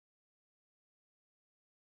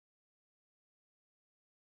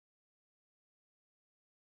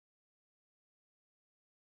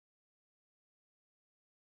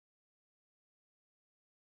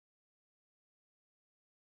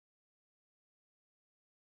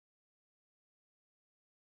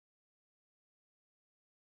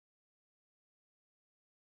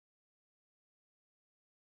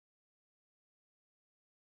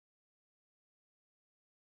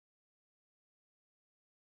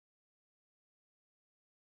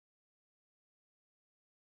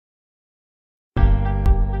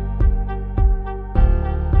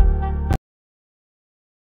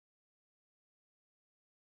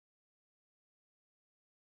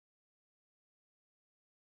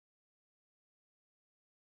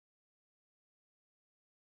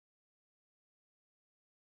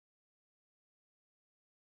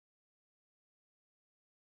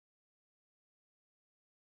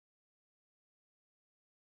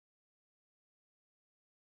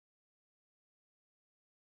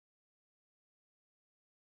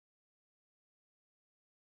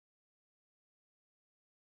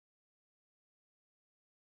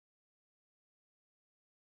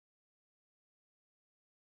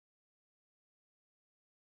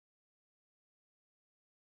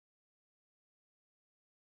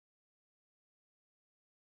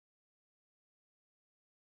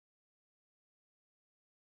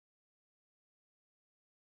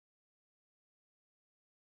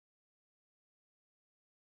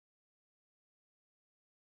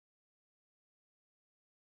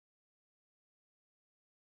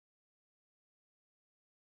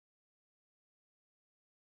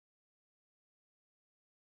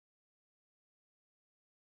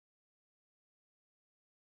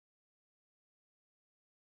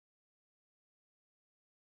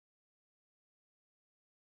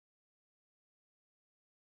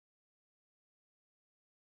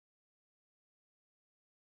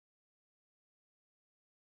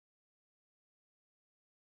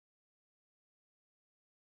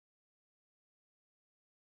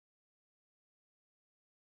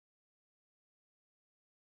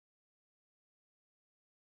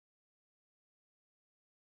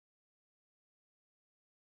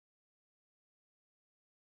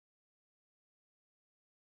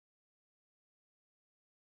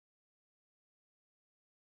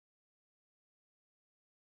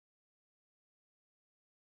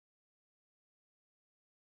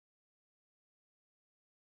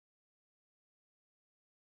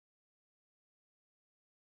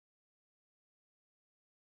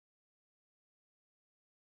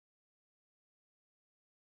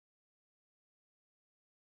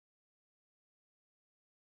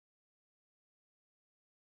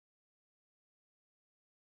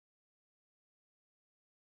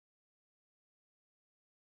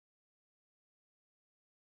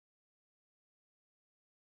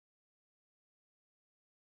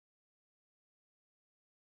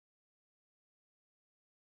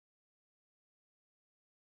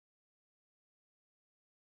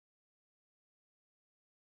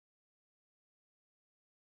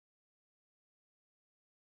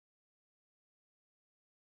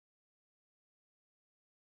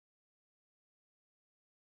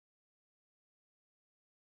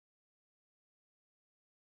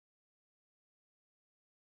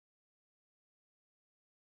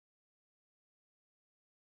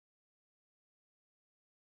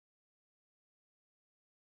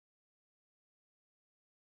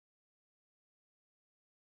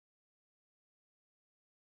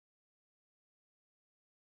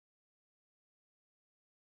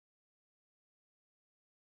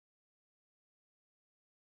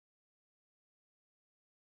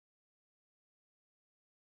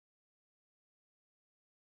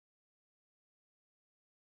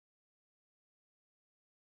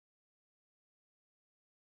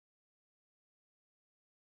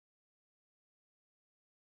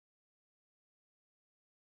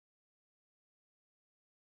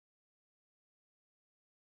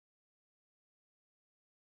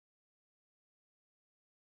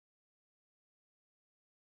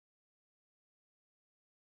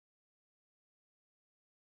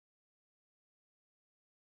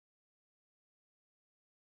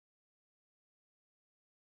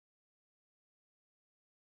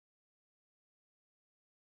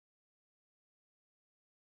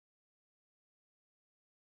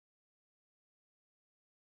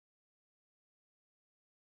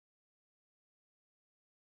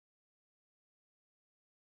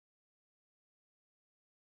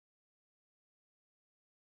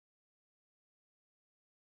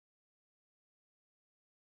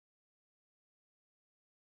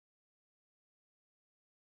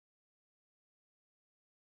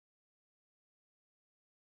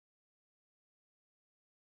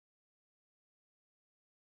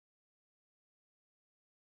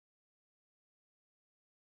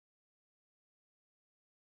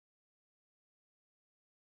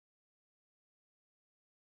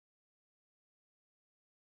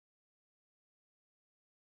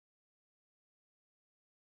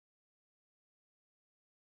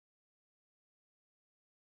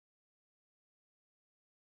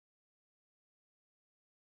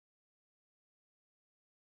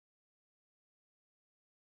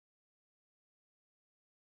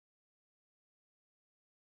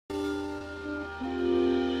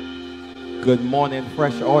Good morning,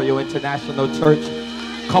 Fresh Oil International Church.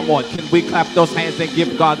 Come on, can we clap those hands and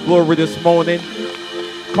give God glory this morning?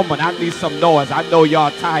 Come on, I need some noise. I know y'all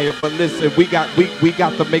tired, but listen, we got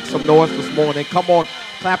to make some noise this morning. Come on,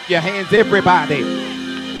 clap your hands, everybody.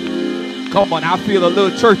 Come on, I feel a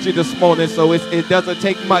little churchy this morning, so it doesn't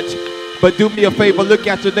take much. But do me a favor, look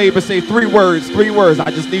at your neighbor, say 3 words, 3 words. I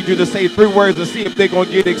just need you to say 3 words and see if they're going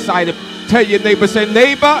to get excited. Tell your neighbor, say,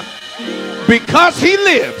 neighbor, because he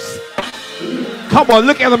lives. Come on,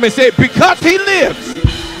 look at him and say, because he lives.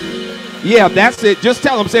 Yeah, that's it. Just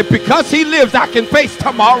tell him, say, because he lives, I can face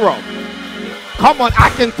tomorrow. Come on, I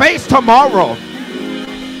can face tomorrow.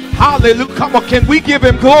 Hallelujah. Come on, can we give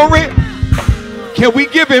him glory? Can we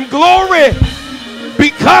give him glory?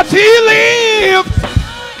 Because he lives.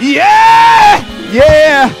 Yeah,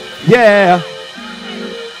 yeah, yeah.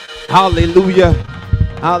 Hallelujah.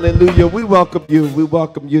 Hallelujah. We welcome you. We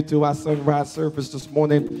welcome you to our sunrise service this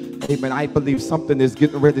morning. Amen. I believe something is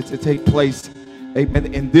getting ready to take place.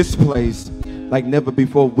 Amen. In this place like never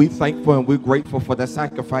before. We thankful and we're grateful for the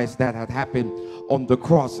sacrifice that had happened on the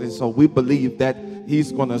cross. And so we believe that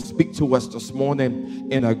he's going to speak to us this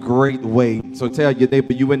morning in a great way. So tell your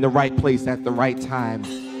neighbor, you in the right place at the right time.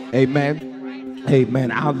 Amen.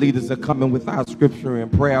 Amen. Our leaders are coming with our scripture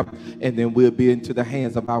and prayer, and then we'll be into the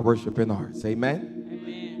hands of our worshiping arts. Amen.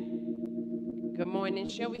 Good morning.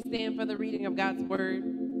 Shall we stand for the reading of God's word?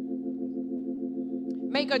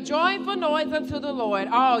 Make a joyful noise unto the Lord,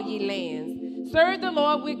 all ye lands. Serve the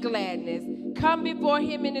Lord with gladness. Come before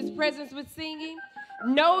him in his presence with singing.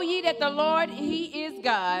 Know ye that the Lord, he is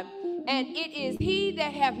God, and it is he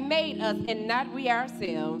that hath made us, and not we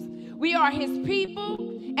ourselves. We are his people,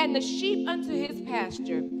 and the sheep unto his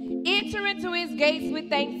pasture. Enter into his gates with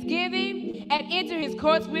thanksgiving, and enter his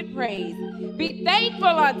courts with praise. Be thankful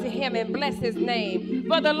unto him and bless his name.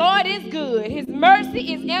 For the Lord is good, his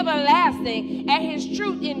mercy is everlasting, and his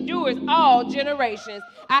truth endures all generations.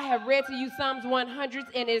 I have read to you Psalms 100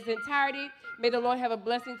 in its entirety. May the Lord have a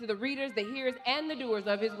blessing to the readers, the hearers, and the doers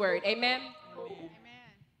of his word. Amen.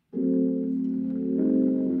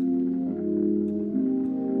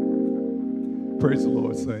 Praise the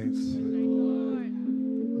Lord, saints.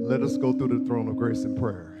 Let us go through the throne of grace in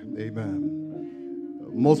prayer. Amen.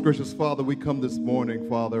 Most gracious Father, we come this morning,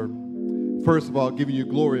 Father, first of all, giving you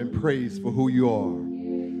glory and praise for who you are.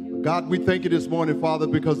 God, we thank you this morning, Father,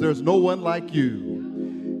 because there's no one like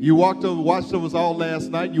you. You watched over us all last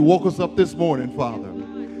night. You woke us up this morning, Father.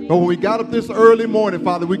 But when we got up this early morning,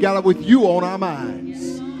 Father, we got up with you on our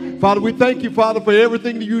minds. Father, we thank you, Father, for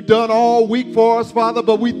everything that you've done all week for us, Father,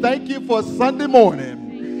 but we thank you for Sunday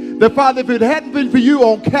morning. That, Father, if it hadn't been for you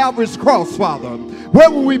on Calvary's cross, Father,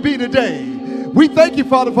 where would we be today? We thank you,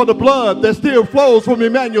 Father, for the blood that still flows from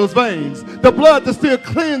Emmanuel's veins, the blood that still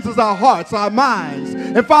cleanses our hearts, our minds,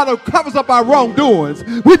 and, Father, covers up our wrongdoings.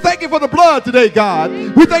 We thank you for the blood today, God.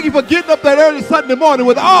 We thank you for getting up that early Sunday morning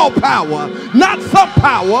with all power, not some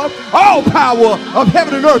power, all power of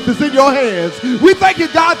heaven and earth is in your hands. We thank you,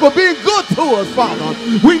 God, for being good to us, Father.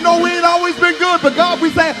 We know we ain't always been good, but, God, we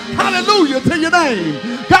say hallelujah to your name.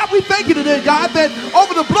 God, we thank you today, God, that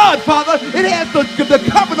over the blood, Father, it has the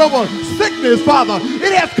covering over sickness, Father.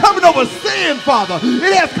 It has covered over sin, Father.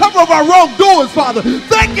 It has covered over our wrongdoings, Father.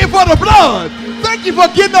 Thank you for the blood. Thank you for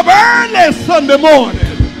getting up early Sunday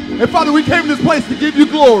morning. And, Father, we came to this place to give you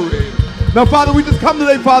glory. Now, Father, we just come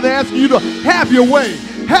today, Father, asking you to have your way.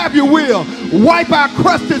 Have your will. Wipe our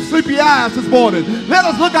crusted, sleepy eyes this morning. Let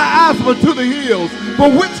us look our eyes unto the hills, for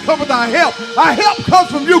which cometh our help. Our help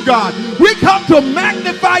comes from you, God. We come to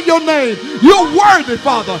magnify your name. You're worthy,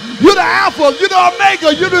 Father. You're the Alpha. You're the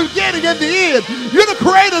Omega. You're the beginning and the end. You're the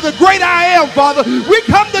creator, the great I am, Father. We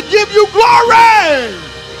come to give you glory.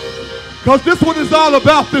 Because this one is all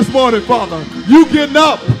about this morning, Father. You getting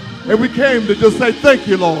up. And we came to just say thank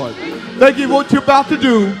you, Lord. Thank you for what you're about to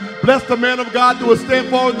do. Bless the man of God that will stand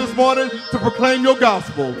forward this morning to proclaim your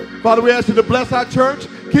gospel. Father, we ask you to bless our church,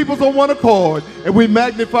 keep us on one accord, and we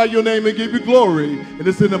magnify your name and give you glory. And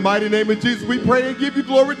it's in the mighty name of Jesus we pray and give you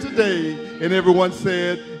glory today. And everyone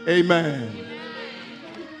said, amen.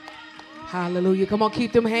 Hallelujah. Come on,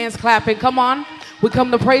 keep them hands clapping. Come on. We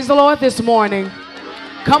come to praise the Lord this morning.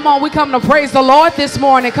 Come on, we come to praise the Lord this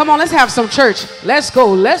morning. Come on, let's have some church. Let's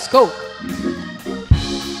go, let's go.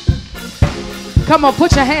 Come on,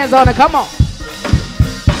 put your hands on it. Come on.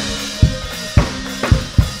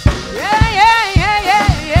 Yeah, yeah, yeah, yeah,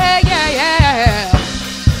 yeah, yeah, yeah.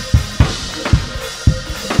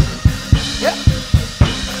 Yeah.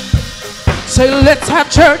 Say, let's have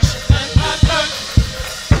church. Let's have church.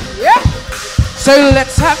 Yeah. Say,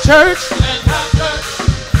 let's have church. Let's have church.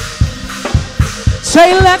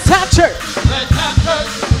 Say, let's have church. Let's have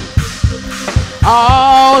church.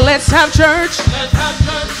 Oh, let's have church.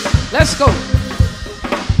 Let's go.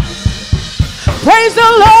 Praise the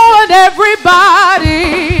Lord,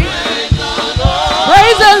 everybody.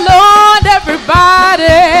 Praise the Lord,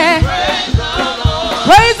 everybody.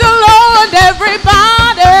 Praise the Lord,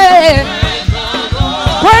 everybody.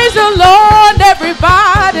 Praise the Lord,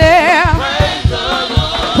 everybody.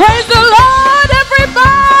 Praise the Lord,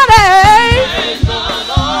 everybody.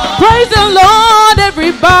 Praise the Lord,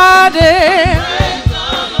 everybody.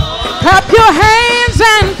 Clap your hands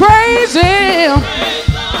and praise Him.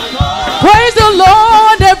 Praise the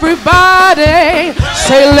Lord, everybody.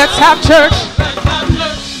 Say, let's have church.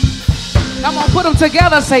 Come on, put them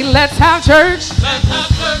together. Say, let's have church.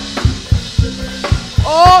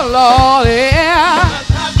 Oh, Lord, yeah.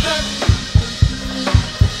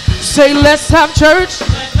 Say, let's have church.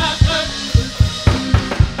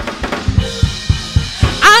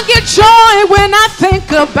 I get joy when I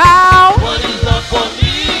think about what He's done for me.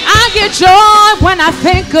 I get joy when I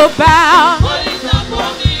think about what He's done for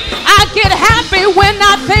me. I get happy when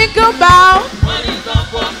I think about what He's done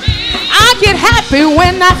for me. I get happy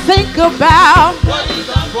when I think about what He's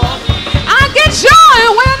done for me. I get joy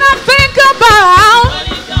when I think about what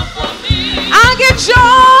He's done for me. I get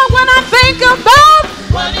joy when I think about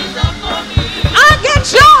what He's done for me. I get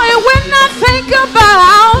joy when I think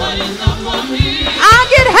about what He's done for me. I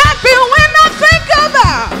get happy when I think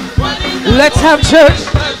about what He's done. Let's have church.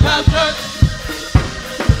 Let's have church.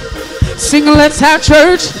 Sing, let's have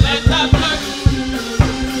church. Let's have church.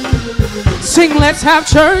 Sing, let's have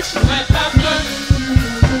church. Let's have church.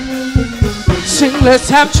 Sing, let's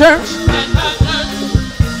have church. Let's have church.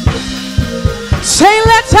 Say,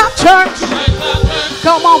 let's have church. Let's have church.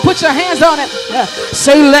 Come on, put your hands on it.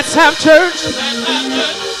 Say, let's have church.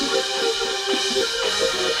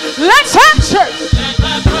 Let's have church. Let's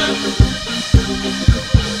have church.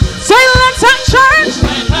 Say, let's have church.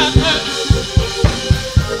 Let's have church.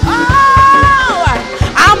 Oh,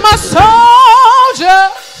 I'm a soldier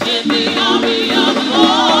in the army of the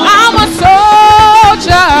Lord. I'm a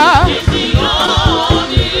soldier in the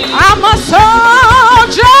army. I'm a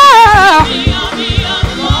soldier in the army of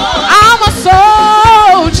the Lord. I'm a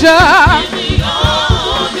soldier in the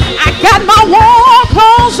army. I got my war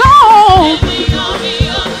clothes on. In the army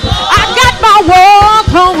of the Lord. I got my war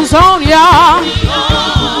clothes on, y'all.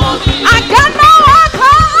 I got my war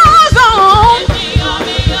clothes on.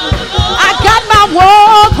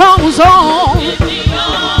 War clothes on.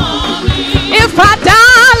 If I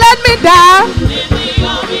die, let me die.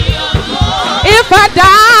 If I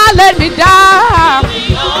die, let me die.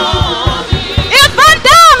 If I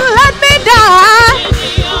die, let me die.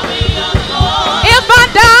 If I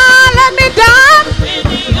die, let me die.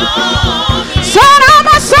 Son, I'm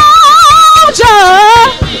a soldier.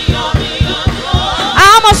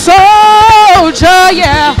 I'm a soldier,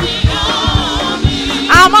 yeah.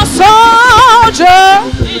 I'm a soldier.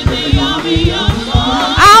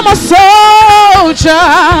 I'm a soldier.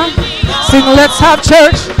 Sing, let's have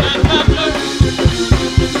church.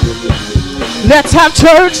 Let's have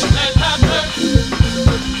church.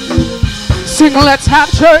 Sing, let's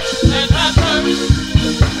have church.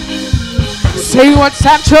 Say, let's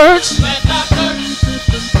have church.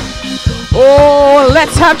 Oh,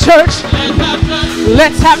 let's have church.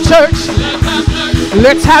 Let's have church.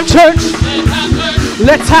 Let's have church.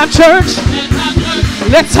 Let's have church.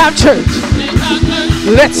 Let's have church.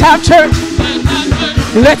 Let's have church.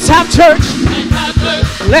 Let's have church.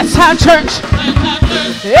 Let's have church.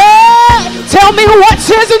 Yeah. Tell me, what's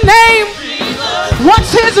His name?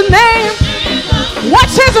 What's His name?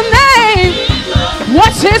 What's His name?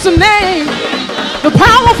 What's His name? The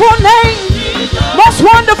powerful name, most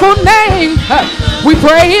wonderful name. We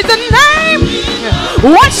praise the name.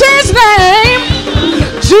 What's His name?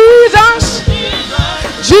 Jesus.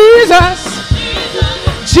 Jesus,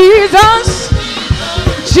 Jesus,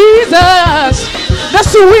 Jesus, the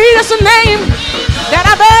sweetest name that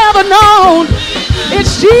I've ever known.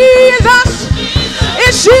 It's Jesus,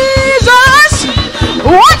 it's Jesus.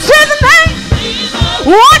 What's His name?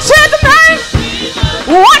 What's His name?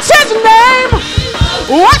 What's His name?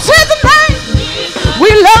 What's His name?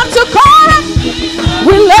 We love to call Him.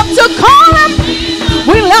 We love to call Him.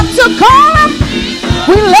 We love to call Him.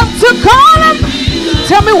 We love to call Him.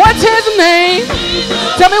 Tell me, what's His name?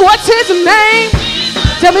 Tell me, what's His name?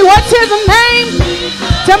 Tell me, what's His name?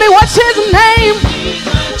 Tell me, what's His name?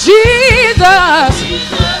 Jesus.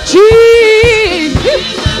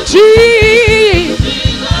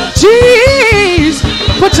 Jesus.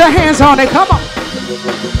 Put your hands on it. Come on.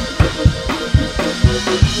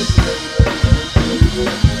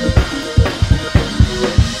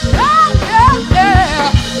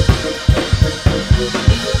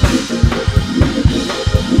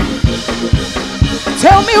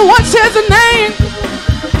 Tell me what's his name?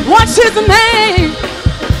 What's his name?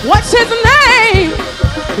 What's his name?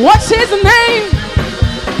 What's his name?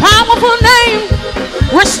 Powerful name,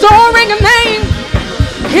 restoring a name,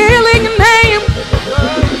 healing a name.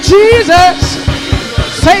 Jesus.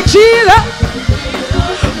 Say Jesus.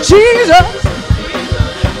 Jesus.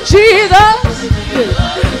 Jesus.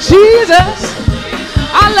 Jesus.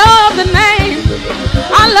 I love the name.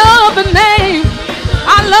 I love the name.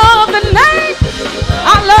 I love the name.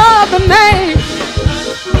 I love the name.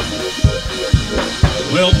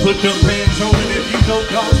 Well, put them hands on it if you know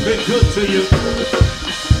God's been good to you.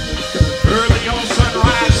 Early on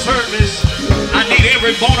sunrise service, I need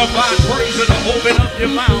every bona fide praiser to open up your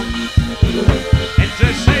mouth and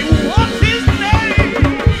just say, what's his name?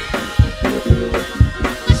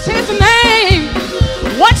 What's his name?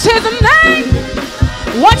 What's his name?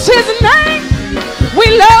 What's his name?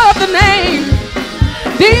 We love the name.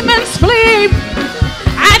 Demons flee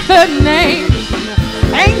at the name.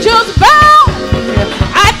 Angels bow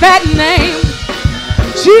at that name.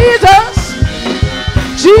 Jesus.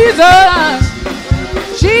 Jesus.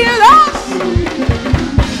 Jesus.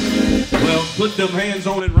 Well, put them hands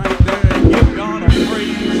on it right there and give God a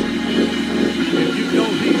praise. If you know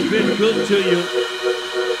he's been good to you,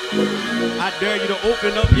 I dare you to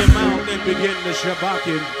open up your mouth and begin to shabak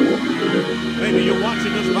him. Maybe you're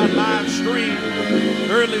watching us by live stream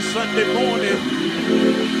early Sunday morning,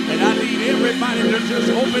 and I need everybody to just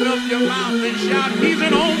open up your mouth and shout, he's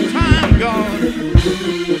an on-time God.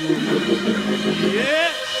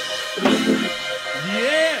 Yes.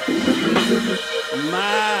 Yes.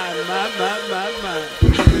 My.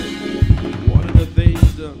 One of the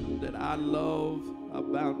things that I love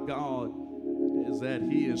about God is that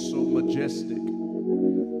he is so majestic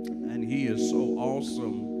and he is so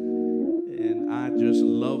awesome, and I just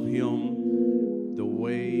love him the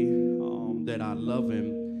way that I love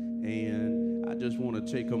him. And I just want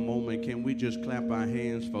to take a moment. Can we just clap our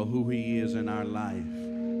hands for who he is in our life?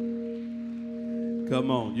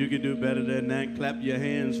 Come on, you can do better than that. Clap your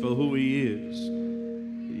hands for who he is.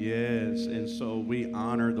 Yes, and so we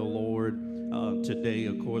honor the Lord today,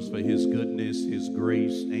 of course, for his goodness, his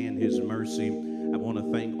grace, and his mercy. I want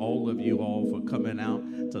to thank all of you all for coming out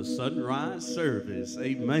to sunrise service.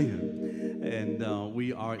 Amen. And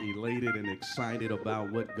we are elated and excited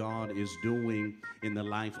about what God is doing in the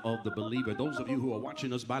life of the believer. Those of you who are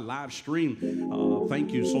watching us by live stream,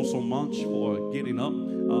 thank you so much for getting up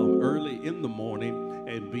early in the morning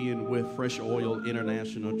and being with Fresh Oil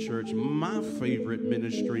International Church, my favorite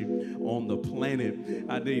ministry on the planet.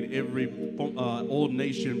 I need every Old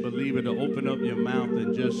Nation believer to open up your mouth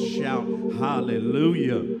and just shout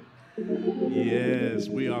hallelujah. Yes,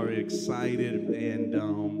 we are excited, and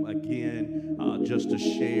again, just to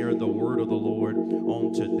share the word of the Lord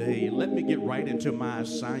on today. Let me get right into my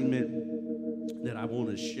assignment that I want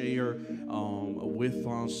to share with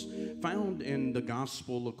us, found in the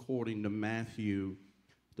Gospel according to Matthew.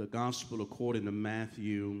 The Gospel according to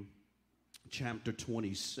Matthew, chapter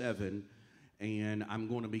 27, and I'm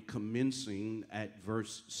going to be commencing at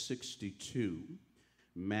verse 62.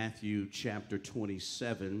 Matthew chapter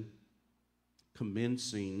 27,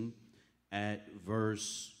 commencing at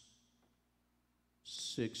verse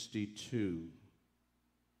 62.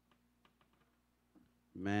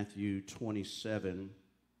 Matthew 27,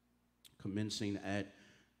 commencing at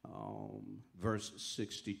verse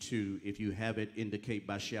 62. If you have it, indicate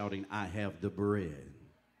by shouting, I have the bread.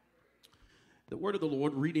 The word of the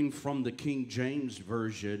Lord, reading from the King James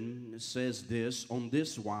Version, says this: on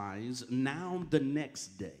this wise, now the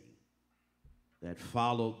next day that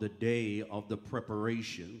followed the day of the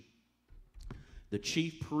preparation, the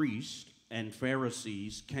chief priests and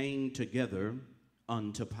Pharisees came together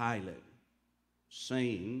unto Pilate,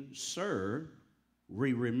 saying, Sir,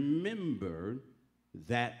 we remember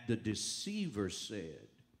that the deceiver said,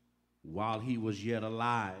 while he was yet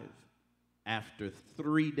alive, after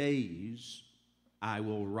 3 days I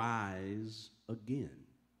will rise again.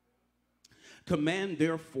 Command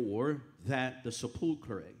therefore that the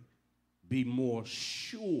sepulchre be more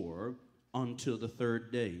sure until the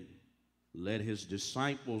 3rd day. Let his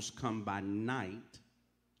disciples come by night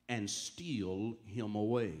and steal him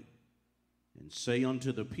away, and say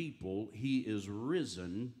unto the people, he is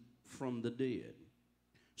risen from the dead.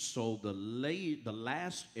 So the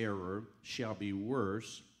last error shall be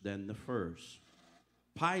worse than the first.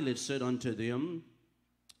 Pilate said unto them,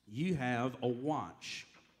 Ye have a watch.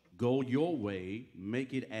 Go your way,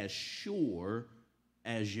 make it as sure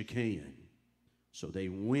as you can. So they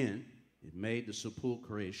went and made the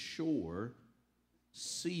sepulchre sure,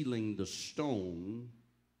 sealing the stone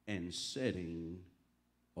and setting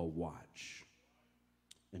a watch.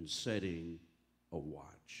 and setting a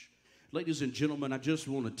watch. Ladies and gentlemen, I just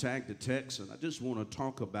want to tag the text, and I just want to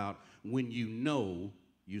talk about when you know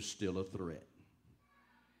you're still a threat.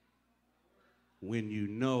 When you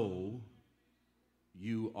know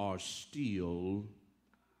you are still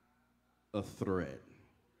a threat.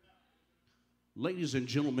 Ladies and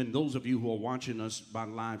gentlemen, those of you who are watching us by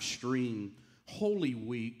live stream, Holy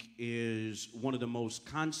Week is one of the most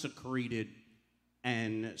consecrated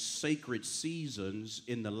and sacred seasons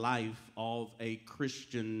in the life of a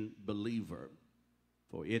Christian believer.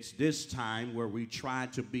 For it's this time where we try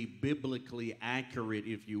to be biblically accurate,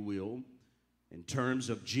 if you will, in terms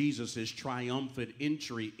of Jesus' triumphant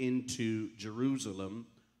entry into Jerusalem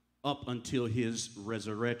up until his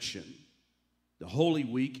resurrection. The Holy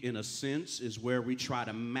Week, in a sense, is where we try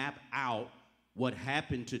to map out what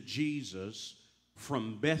happened to Jesus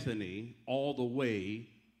from Bethany all the way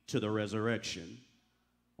to the resurrection.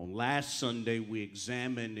 On last Sunday, we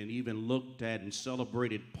examined and even looked at and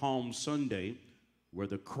celebrated Palm Sunday, where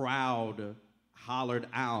the crowd hollered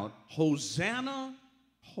out, "Hosanna,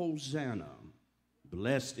 Hosanna.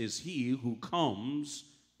 Blessed is he who comes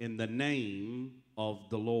in the name of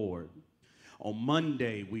the Lord." On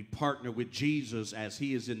Monday, we partner with Jesus as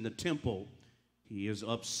he is in the temple. He is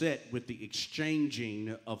upset with the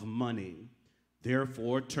exchanging of money.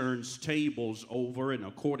 Therefore, turns tables over and,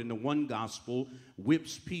 according to one gospel,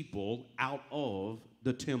 whips people out of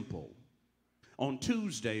the temple. On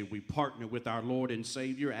Tuesday, we partner with our Lord and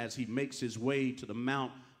Savior as he makes his way to the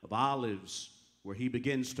Mount of Olives, where he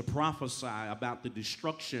begins to prophesy about the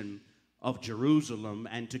destruction of Jerusalem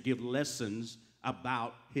and to give lessons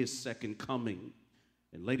about his second coming.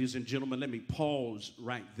 And ladies and gentlemen, let me pause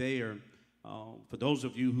right there. For those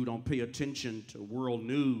of you who don't pay attention to world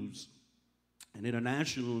news and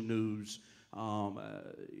international news,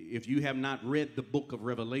 if you have not read the book of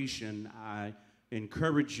Revelation, I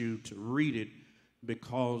encourage you to read it,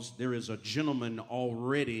 because there is a gentleman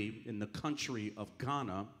already in the country of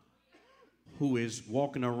Ghana who is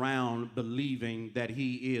walking around believing that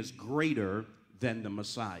he is greater than the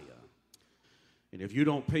Messiah. And if you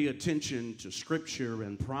don't pay attention to scripture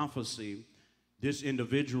and prophecy, this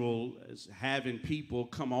individual is having people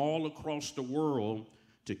come all across the world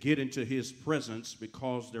to get into his presence,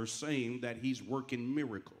 because they're saying that he's working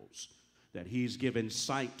miracles, that he's giving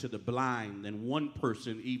sight to the blind. And one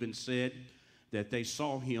person even said that they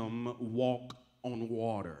saw him walk on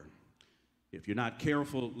water. If you're not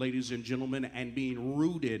careful, ladies and gentlemen, and being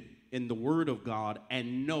rooted in the Word of God,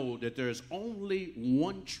 and know that there's only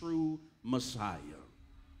one true Messiah,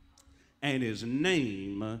 and his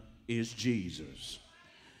name is Jesus.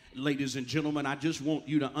 Ladies and gentlemen, I just want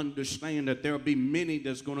you to understand that there'll be many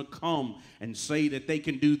that's going to come and say that they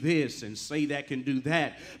can do this and say that can do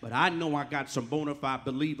that. But I know I got some bona fide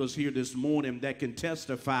believers here this morning that can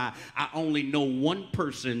testify. I only know one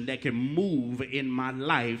person that can move in my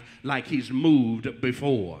life like he's moved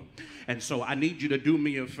before. And so I need you to do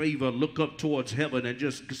me a favor, look up towards heaven and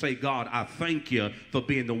just say, "God, I thank you for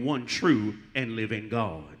being the one true and living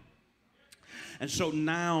God." And so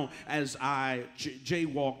now, as I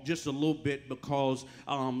jaywalk just a little bit, because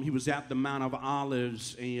he was at the Mount of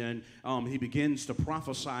Olives, and he begins to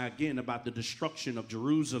prophesy again about the destruction of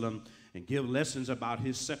Jerusalem and give lessons about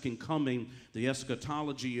his second coming, the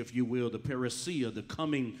eschatology, if you will, the parousia, the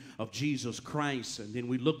coming of Jesus Christ. And then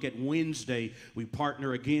we look at Wednesday, we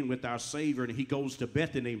partner again with our Savior, and he goes to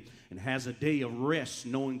Bethany and has a day of rest,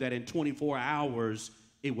 knowing that in 24 hours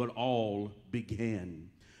it would all begin.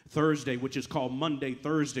 Thursday, which is called Monday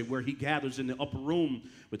Thursday, where he gathers in the upper room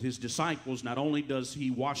with his disciples. Not only does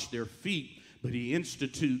he wash their feet, but he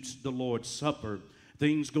institutes the Lord's Supper.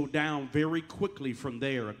 Things go down very quickly from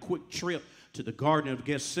there. A quick trip to the Garden of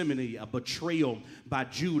Gethsemane, a betrayal by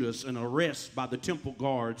Judas, an arrest by the temple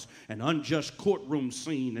guards, an unjust courtroom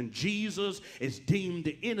scene, and Jesus is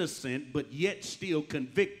deemed innocent but yet still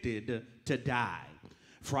convicted to die.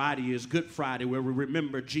 Friday is Good Friday, where we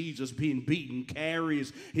remember Jesus being beaten,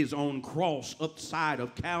 carries his own cross upside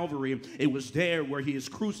of Calvary. It was there where he is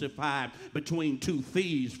crucified between two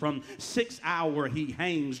thieves. From 6 hours he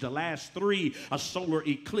hangs. The last 3, a solar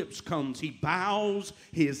eclipse comes. He bows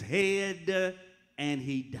his head and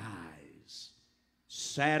he dies.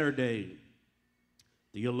 Saturday,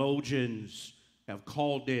 theologians have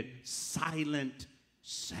called it Silent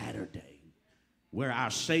Saturday, where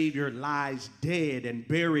our Savior lies dead and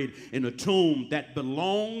buried in a tomb that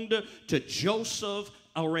belonged to Joseph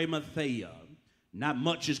of Arimathea. Not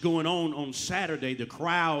much is going on Saturday. The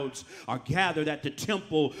crowds are gathered at the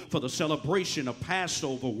temple for the celebration of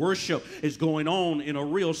Passover. Worship is going on in a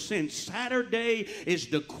real sense. Saturday is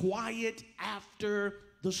the quiet after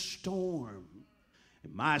the storm.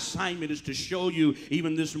 And my assignment is to show you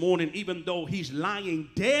even this morning, even though he's lying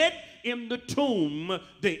dead in the tomb,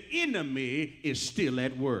 the enemy is still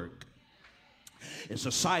at work. It's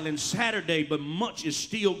a silent Saturday, but much is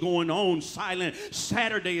still going on. Silent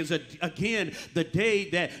Saturday is, again, the day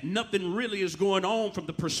that nothing really is going on from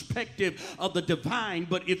the perspective of the divine.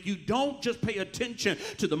 But if you don't just pay attention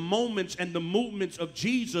to the moments and the movements of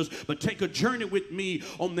Jesus, but take a journey with me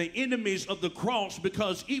on the enemies of the cross,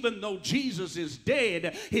 because even though Jesus is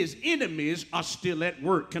dead, his enemies are still at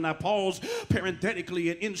work. Can I pause parenthetically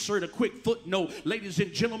and insert a quick footnote? Ladies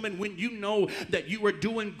and gentlemen, when you know that you are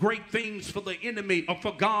doing great things for the enemy or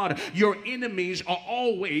for God, your enemies are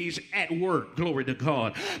always at work. Glory to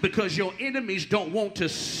God. Because your enemies don't want to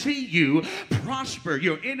see you prosper.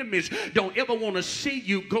 Your enemies don't ever want to see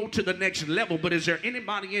you go to the next level. But is there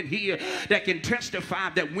anybody in here that can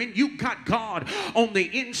testify that when you got God on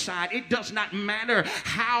the inside, it does not matter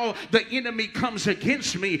how the enemy comes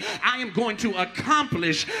against me, I am going to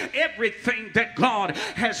accomplish everything that God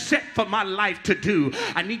has set for my life to do.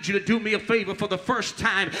 I need you to do me a favor for the first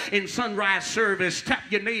time in sunrise service. Tap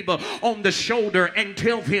your neighbor on the shoulder and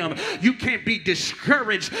tell them you can't be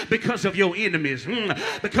discouraged because of your enemies.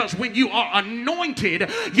 Because when you are anointed,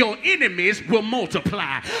 your enemies will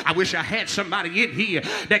multiply. I wish I had somebody in here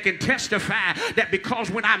that can testify that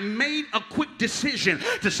because when I made a quick decision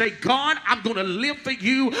to say, God, I'm going to live for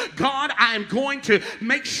you. God, I am going to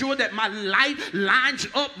make sure that my life lines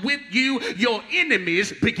up with you. Your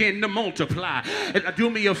enemies begin to multiply. Do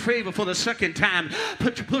me a favor for the second time.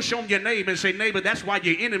 Push on your neighbor and say, neighbor, that's why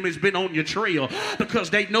your enemy's been on your trail, because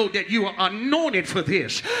they know that you are anointed for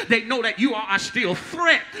this. They know that you are a still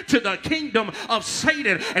threat to the kingdom of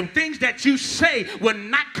Satan, and things that you say will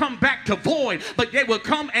not come back to void, but they will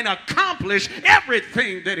come and accomplish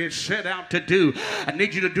everything that it's set out to do. I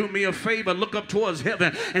need you to do me a favor. Look up towards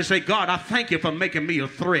heaven and say, God, I thank you for making me a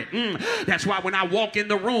threat. That's why when I walk in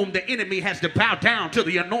the room, the enemy has to bow down to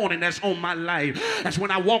the anointing that's on my life. That's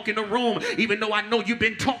when I walk in the room, even though I know you've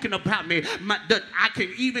been talking about me, I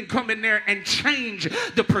can even come in there and change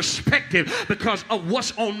the perspective because of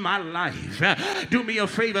what's on my life. Do me a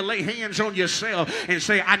favor, lay hands on yourself and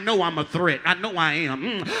say, I know I'm a threat. I know I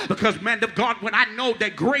am. Because, man of God, when I know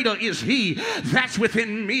that greater is he that's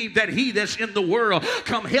within me than he that's in the world,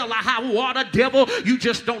 come hell or high water, devil, you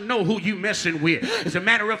just don't know who you messing with. As a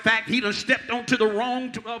matter of fact, he done stepped onto the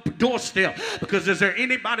wrong doorstep. Because is there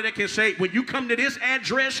anybody that can say, when you come to this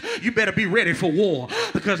address, you better be ready for war?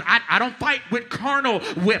 Because I don't fight with carnal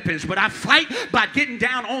weapons, but I fight by getting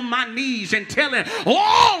down on my knees and telling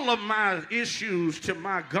all of my issues to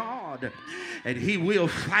my God, and he will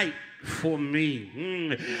fight for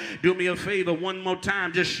me. Do me a favor one more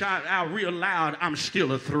time, just shout out real loud, I'm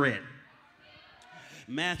still a threat.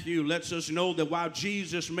 Matthew lets us know that while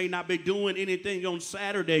Jesus may not be doing anything on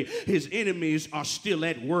Saturday, his enemies are still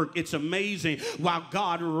at work. It's amazing. While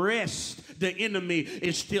God rests, the enemy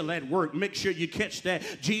is still at work. Make sure you catch that.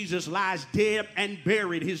 Jesus lies dead and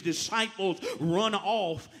buried. His disciples run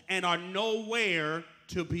off and are nowhere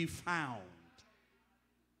to be found.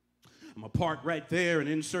 I'm going to park right there and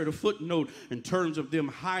insert a footnote in terms of them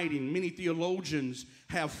hiding. Many theologians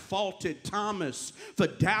have faulted Thomas for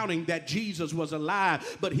doubting that Jesus was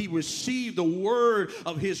alive, but he received the word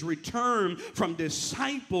of his return from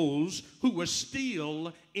disciples who were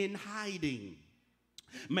still in hiding.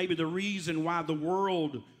 Maybe the reason why the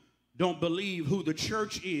world don't believe who the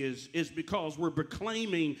church is because we're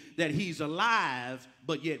proclaiming that he's alive,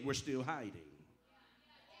 but yet we're still hiding.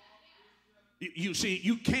 You see,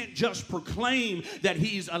 you can't just proclaim that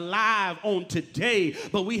he's alive on today,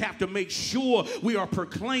 but we have to make sure we are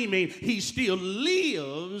proclaiming he still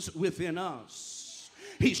lives within us.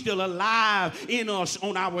 He's still alive in us,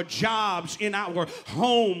 on our jobs, in our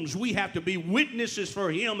homes. We have to be witnesses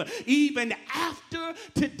for him even after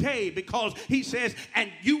today, because he says,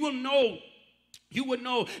 and you will know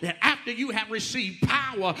that after you have received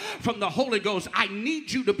power from the Holy Ghost, I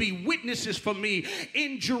need you to be witnesses for me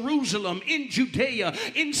in Jerusalem, in Judea,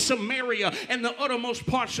 in Samaria, and the uttermost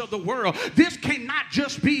parts of the world. This cannot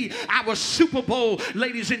just be our Super Bowl,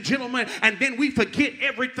 ladies and gentlemen, and then we forget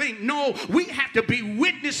everything. No, we have to be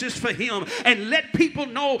witnesses for him and let people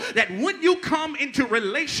know that when you come into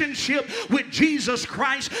relationship with Jesus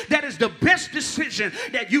Christ, that is the best decision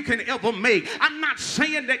that you can ever make. I'm not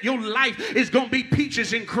saying that your life is going to be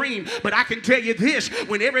peaches and cream, but I can tell you this: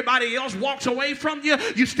 when everybody else walks away from you,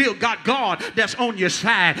 you still got God that's on your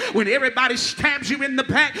side. When everybody stabs you in the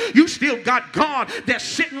back, you still got God that's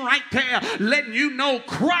sitting right there letting you know,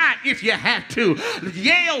 cry if you have to,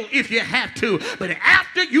 yell if you have to, but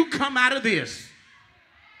after you come out of this,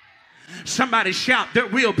 Somebody shout, there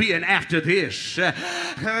will be an after this.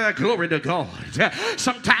 Glory to God.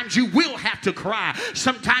 Sometimes you will have to cry.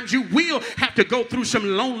 Sometimes you will have to go through some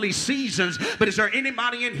lonely seasons. But is there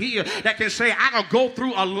anybody in here that can say, I'll go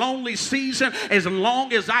through a lonely season as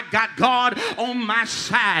long as I got God on my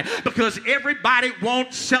side? Because everybody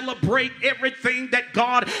won't celebrate everything that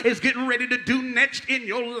God is getting ready to do next in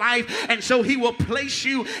your life. And so he will place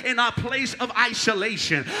you in a place of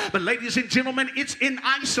isolation. But ladies and gentlemen, it's in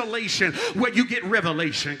isolation where you get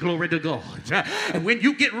revelation. Glory to God. And when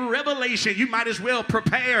you get revelation, you might as well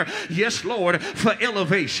prepare, yes, Lord, for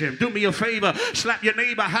elevation. Do me a favor, slap your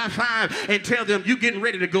neighbor, high five, and tell them you're getting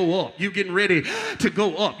ready to go up. You're getting ready to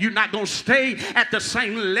go up. You're not going to stay at the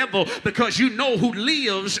same level because you know who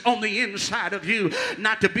lives on the inside of you.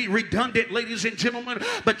 Not to be redundant, ladies and gentlemen,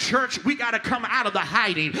 but church, we got to come out of the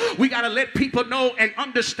hiding. We got to let people know and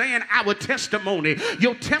understand our testimony.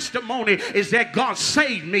 Your testimony is that God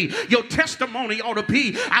saved me. Your testimony ought to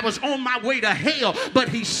be, I was on my way to hell, but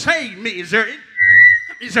he saved me. Is there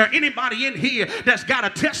anybody in here that's got a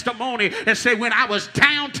testimony that say, when I was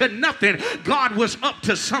down to nothing, God was up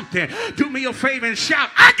to something? Do me a favor and shout,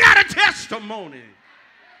 I got a testimony.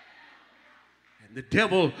 The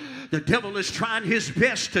devil is trying his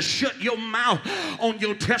best to shut your mouth on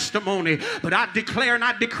your testimony. But I declare and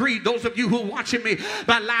I decree, those of you who are watching me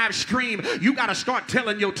by live stream, you got to start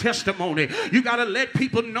telling your testimony. You got to let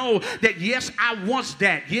people know that, yes, I was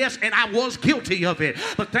that. Yes, and I was guilty of it.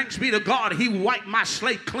 But thanks be to God, he wiped my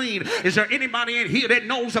slate clean. Is there anybody in here that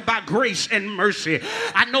knows about grace and mercy?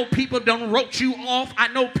 I know people done wrote you off. I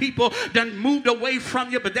know people done moved away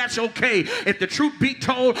from you, but that's okay. If the truth be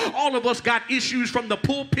told, all of us got issues from the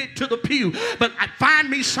pulpit to the pew. But I find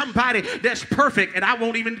me somebody that's perfect, and I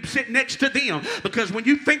won't even sit next to them, because when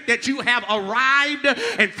you think that you have arrived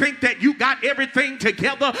and think that you got everything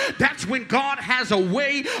together, that's when God has a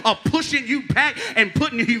way of pushing you back and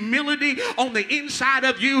putting humility on the inside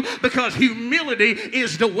of you, because humility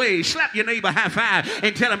is the way. Slap your neighbor high five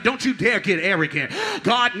and tell him, don't you dare get arrogant.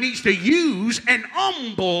 God needs to use an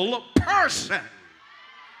humble person.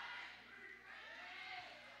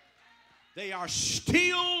 They are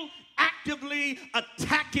still actively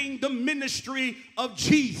attacking the ministry of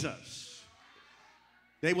Jesus.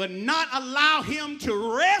 They would not allow him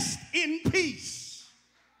to rest in peace.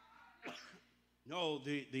 No,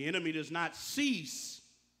 the enemy does not cease,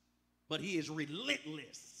 but he is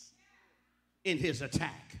relentless in his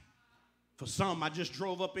attack. For some, I just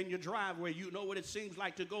drove up in your driveway. You know what it seems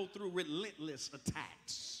like to go through relentless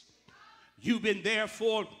attacks. You've been there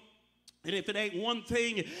for, and if it ain't one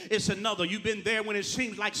thing, it's another. You've been there when it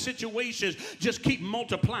seems like situations just keep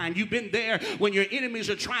multiplying. You've been there when your enemies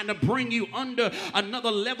are trying to bring you under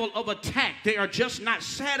another level of attack. They are just not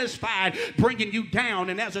satisfied bringing you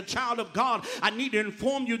down. And as a child of God, I need to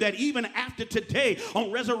inform you that even after today,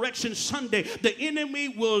 on Resurrection Sunday, the enemy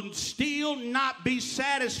will still not be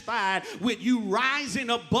satisfied with you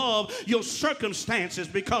rising above your circumstances,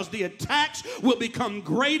 because the attacks will become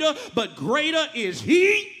greater, but greater is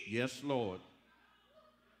he. Yes, Lord.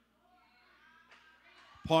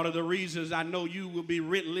 Part of the reasons I know you will be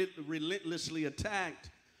relentlessly attacked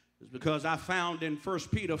is because I found in 1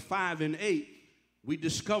 Peter 5 and 8, we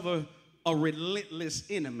discover a relentless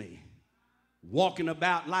enemy walking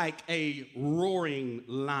about like a roaring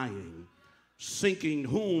lion, seeking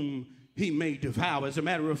whom he may devour. As a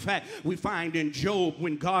matter of fact, we find in Job,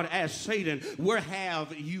 when God asked Satan, where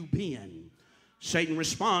have you been? Satan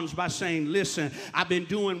responds by saying, listen, I've been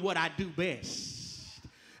doing what I do best.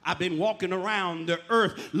 I've been walking around the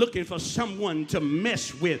earth looking for someone to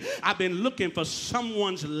mess with. I've been looking for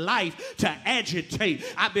someone's life to agitate.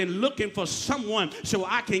 I've been looking for someone so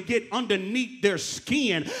I can get underneath their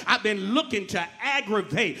skin. I've been looking to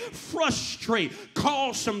aggravate, frustrate,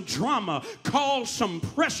 cause some drama, cause some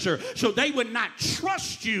pressure, so they would not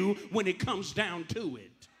trust you when it comes down to it.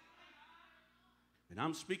 And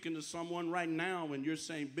I'm speaking to someone right now and you're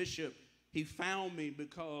saying, Bishop, he found me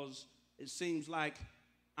because it seems like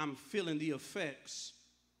I'm feeling the effects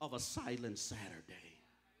of a silent Saturday.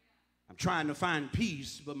 I'm trying to find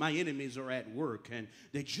peace, but my enemies are at work and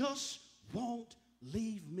they just won't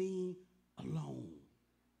leave me alone.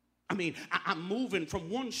 I mean, I'm moving from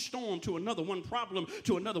one storm to another, one problem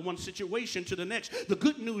to another, one situation to the next. The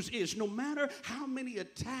good news is no matter how many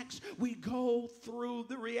attacks we go through,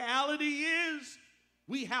 the reality is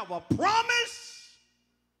we have a promise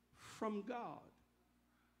from God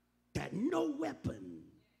that no weapon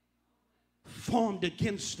formed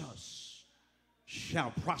against us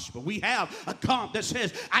shall prosper. We have a God that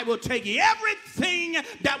says, I will take everything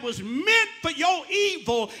that was meant for your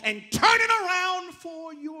evil and turn it around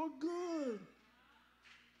for your good.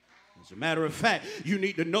 As a matter of fact, you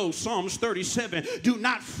need to know Psalms 37. Do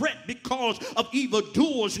not fret because of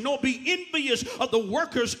evildoers, nor be envious of the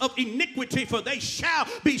workers of iniquity, for they shall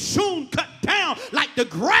be soon cut down like the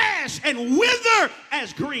grass and wither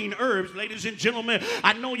as green herbs. Ladies and gentlemen,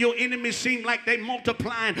 I know your enemies seem like they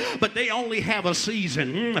multiplying, but they only have a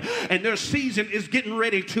season, and their season is getting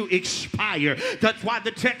ready to expire. That's why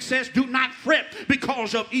the text says, do not fret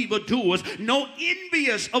because of evildoers, no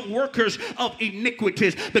envious of workers of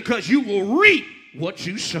iniquities, because you will reap what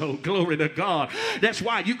you sow. Glory to God. That's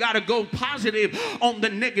why you got to go positive on the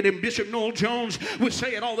negative. Bishop Noel Jones would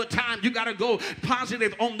say it all the time. You got to go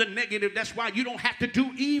positive on the negative. That's why you don't have to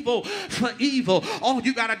do evil for evil. All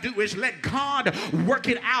you got to do is let God work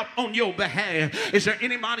it out on your behalf. Is there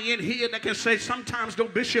anybody in here that can say, sometimes though,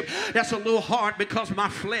 Bishop, that's a little hard because my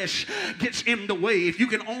flesh gets in the way? If you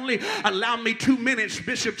can only allow me 2 minutes,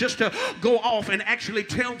 Bishop, just to go off and actually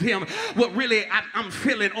tell them what really I'm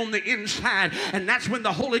feeling on the inside. And that's when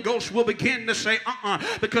the Holy Ghost will begin to say,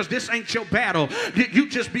 because this ain't your battle. You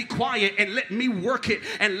just be quiet and let me work it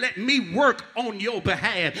and let me work on your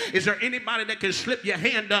behalf. Is there anybody that can slip your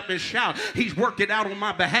hand up and shout, he's worked it out on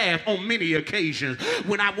my behalf on many occasions?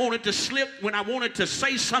 When I wanted to slip, when I wanted to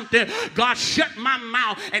say something, God shut my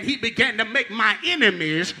mouth and he began to make my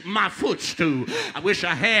enemies my footstool. I wish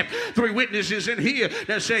I had 3 witnesses in here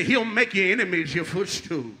that say he'll make your enemies your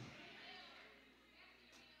footstool.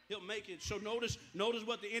 He'll make it. So notice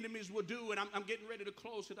what the enemies will do. And I'm getting ready to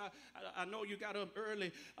close it. I know you got up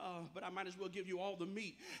early, but I might as well give you all the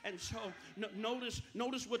meat. And so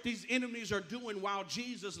notice what these enemies are doing while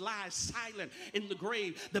Jesus lies silent in the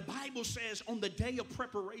grave. The Bible says on the day of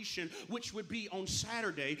preparation, which would be on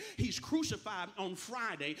Saturday, he's crucified on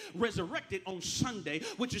Friday, resurrected on Sunday,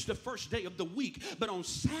 which is the first day of the week. But on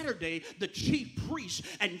Saturday, the chief priests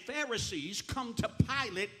and Pharisees come to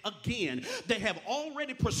Pilate again. They have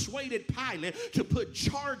already persuaded Pilate to put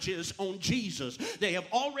charges on Jesus. They have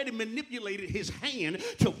already manipulated his hand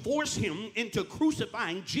to force him into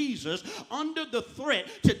crucifying Jesus under the threat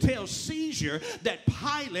to tell Caesar that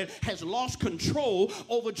Pilate has lost control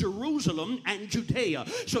over Jerusalem and Judea.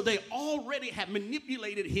 So they already have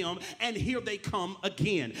manipulated him, and here they come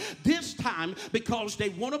again. This time because they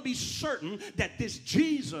want to be certain that this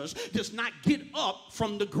Jesus does not get up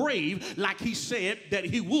from the grave like he said that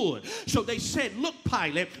he would. So they said, look,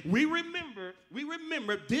 Pilate, we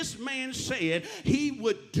remember this man said he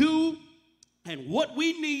would do, and what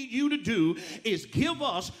we need you to do is give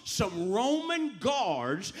us some Roman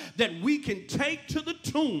guards that we can take to the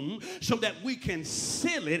tomb so that we can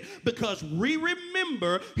seal it, because we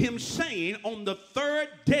remember him saying on the 3rd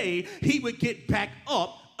day he would get back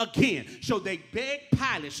up again. So they begged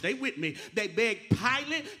Pilate, stay with me, they begged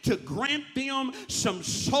Pilate to grant them some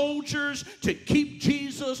soldiers to keep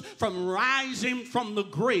Jesus from rising from the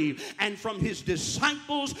grave and from his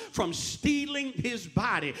disciples from stealing his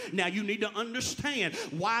body. Now you need to understand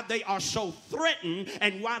why they are so threatened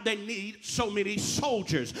and why they need so many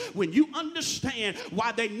soldiers. When you understand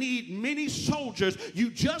why they need many soldiers, you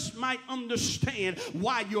just might understand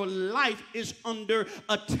why your life is under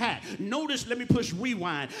attack. Notice, let me push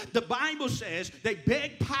rewind. The Bible says they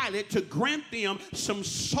begged Pilate to grant them some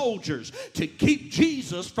soldiers to keep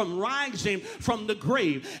Jesus from rising from the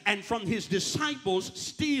grave and from his disciples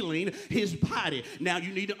stealing his body. Now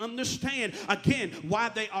you need to understand again why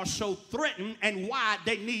they are so threatened and why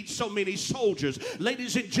they need so many soldiers.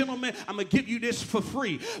 Ladies and gentlemen, I'm going to give you this for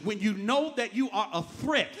free. When you know that you are a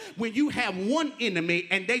threat, when you have one enemy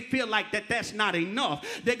and they feel like that's not enough,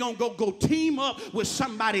 they're going to go team up with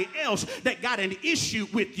somebody else that got an issue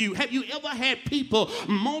with you. Have you ever had people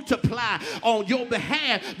multiply on your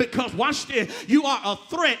behalf because, watch this, you are a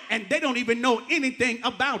threat and they don't even know anything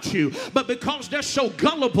about you, but because they're so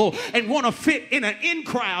gullible and want to fit in an in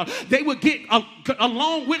crowd, they would get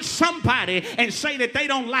along with somebody and say that they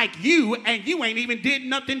don't like you and you ain't even did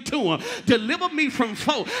nothing to them. Deliver me from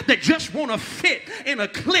folk that just want to fit in a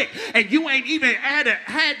clique and you ain't even had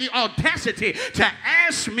the audacity to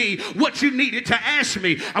ask me what you needed to ask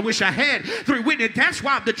me. I wish I had 3 witnesses. That's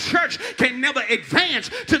why the church can never advance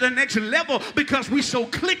to the next level, because we so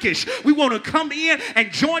cliquish. We want to come in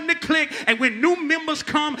and join the clique, and when new members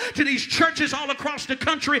come to these churches all across the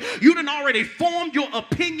country, you done already formed your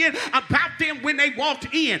opinion about them when they walked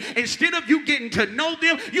in. Instead of you getting to know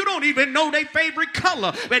them, you don't even know their favorite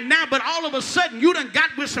color. But all of a sudden you done got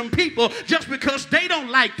with some people just because they don't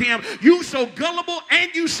like them. You so gullible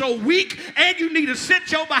and you so weak, and you need to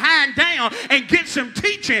sit your behind down and get some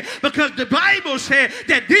teaching, because the Bible said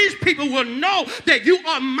that these people will know that you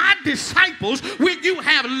are my disciples when you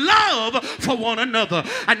have love for one another.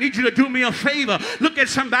 I need you to do me a favor. Look at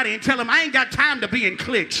somebody and tell them, I ain't got time to be in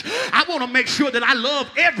cliques. I want to make sure that I love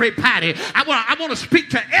everybody. I want to speak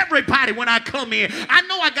to everybody when I come in. I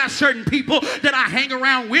know I got certain people that I hang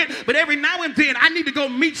around with, but every now and then I need to go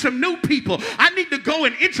meet some new people. I need to go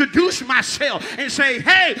and introduce myself and say,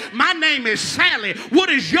 hey, my name is Sally. What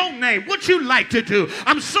is your name? What you like to do?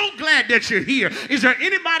 I'm so glad that you're here. Is there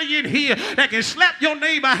anybody in here that can slap your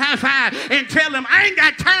neighbor high five and tell them, I ain't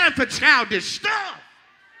got time for childish stuff?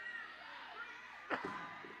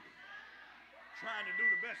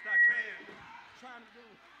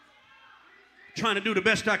 Trying to do the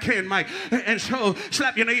best I can, Mike. And so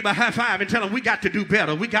slap your neighbor high five and tell them we got to do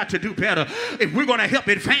better. We got to do better. If we're going to help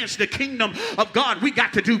advance the kingdom of God, we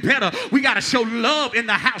got to do better. We got to show love in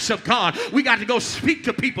the house of God. We got to go speak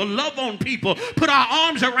to people, love on people, put our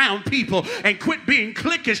arms around people, and quit being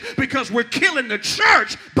cliquish, because we're killing the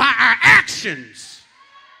church by our actions.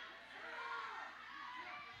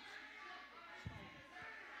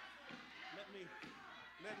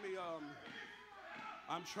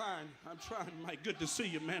 I'm trying, Mike. Good to see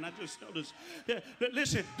you, man. I just noticed.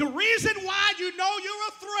 Listen, the reason why you know you're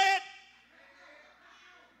a threat,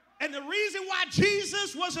 and the reason why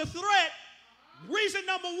Jesus was a threat, reason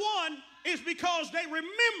number one is because they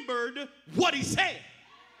remembered what he said.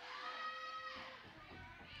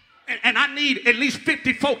 And I need at least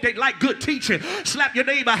 50 folk that like good teaching. Slap your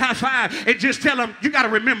neighbor high five and just tell them you got to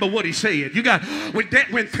remember what he said. You got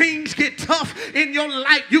when things get tough in your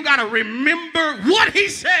life, you got to remember what he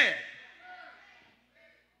said.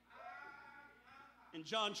 In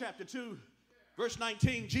John chapter 2, verse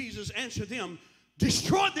 19, Jesus answered them,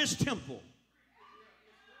 destroy this temple,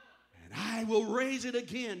 and I will raise it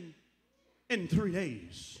again in 3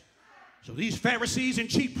 days. So these Pharisees and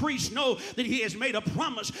chief priests know that he has made a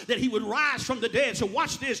promise that he would rise from the dead. So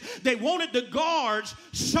watch this. They wanted the guards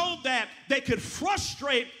so that they could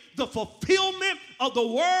frustrate the fulfillment of the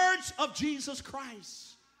words of Jesus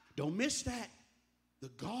Christ. Don't miss that. The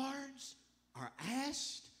guards are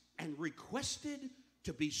asked and requested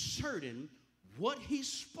to be certain what he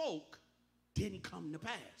spoke didn't come to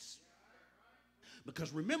pass.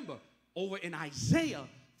 Because remember, over in Isaiah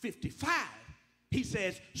 55, he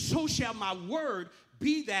says, so shall my word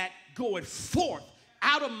be that goeth forth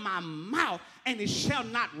out of my mouth, and it shall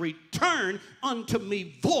not return unto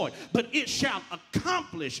me void, but it shall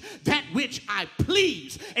accomplish that which I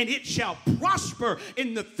please, and it shall prosper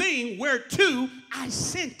in the thing whereto I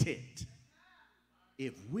sent it.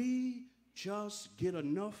 If we just get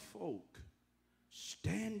enough folk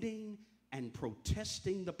standing and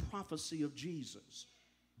protesting the prophecy of Jesus,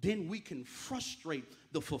 then we can frustrate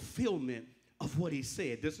the fulfillment of what he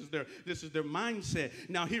said. This is their mindset.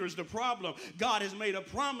 Now here is the problem. God has made a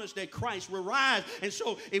promise that Christ will rise, and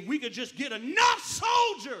so if we could just get enough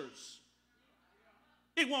soldiers,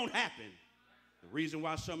 it won't happen. The reason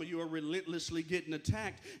why some of you are relentlessly getting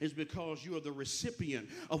attacked is because you are the recipient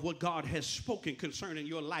of what God has spoken concerning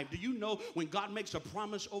your life. Do you know when God makes a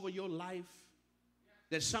promise over your life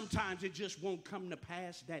that sometimes it just won't come to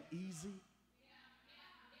pass that easy?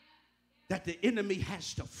 That the enemy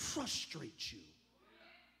has to frustrate you,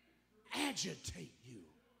 agitate you,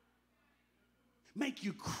 make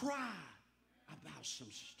you cry about some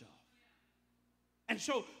stuff. And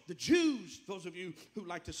so the Jews, those of you who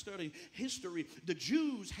like to study history, the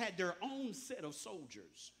Jews had their own set of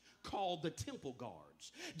soldiers called the temple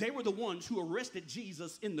guards. They were the ones who arrested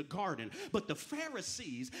Jesus in the garden. But the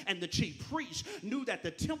Pharisees and the chief priests knew that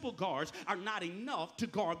the temple guards are not enough to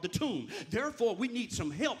guard the tomb. Therefore, we need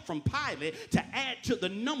some help from Pilate to add to the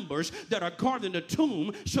numbers that are guarding the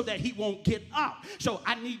tomb so that he won't get out. So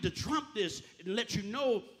I need to trump this and let you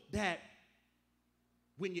know that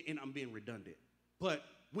when you, and I'm being redundant, but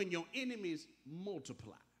when your enemies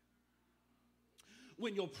multiply,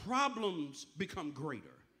 when your problems become greater,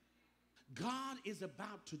 God is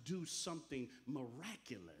about to do something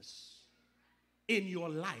miraculous in your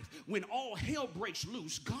life. When all hell breaks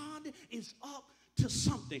loose, God is up to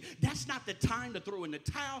something. That's not the time to throw in the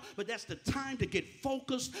towel, but that's the time to get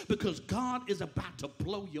focused, because God is about to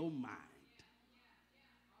blow your mind.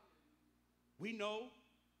 We know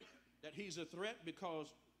that he's a threat because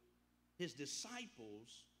his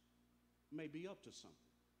disciples may be up to something.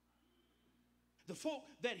 The folk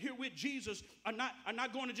that here with Jesus are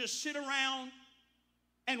not going to just sit around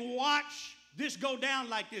and watch this go down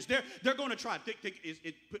like this. They're going to try.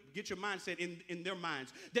 Get your mindset in their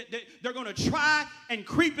minds. They're going to try and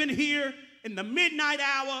creep in here in the midnight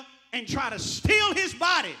hour and try to steal his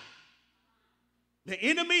body. The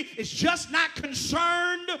enemy is just not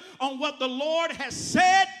concerned on what the Lord has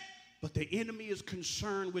said, but the enemy is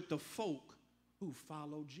concerned with the folk who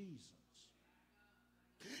follow Jesus.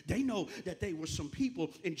 They know that there were some people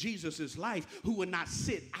in Jesus' life who would not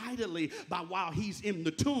sit idly by while he's in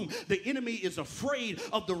the tomb. The enemy is afraid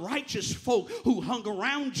of the righteous folk who hung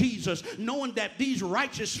around Jesus, knowing that these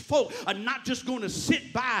righteous folk are not just going to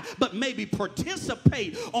sit by, but maybe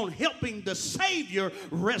participate on helping the Savior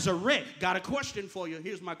resurrect. Got a question for you.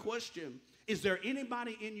 Here's my question. Is there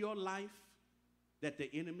anybody in your life that the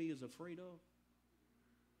enemy is afraid of?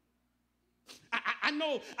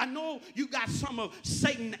 I know you got some of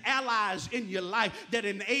Satan's allies in your life that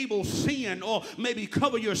enable sin or maybe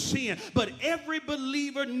cover your sin, but every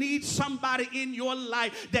believer needs somebody in your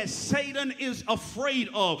life that Satan is afraid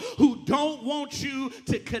of, who don't want you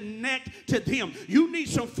to connect to them. You need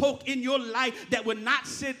some folk in your life that will not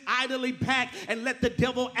sit idly back and let the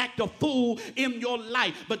devil act a fool in your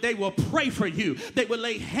life, but they will pray for you. They will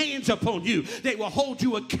lay hands upon you. They will hold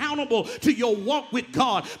you accountable to your walk with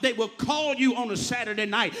God. They will call you on a Saturday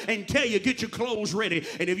night and tell you, get your clothes ready,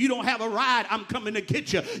 and if you don't have a ride, I'm coming to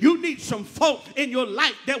get you. You need some folk in your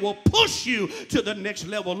life that will push you to the next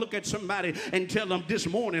level. Look at somebody and tell them, this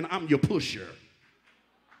morning I'm your pusher.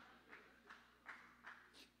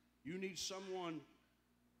 You need someone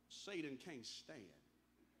Satan can't stand.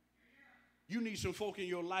 You need some folk in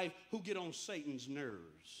your life who get on Satan's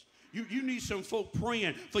nerves. You need some folk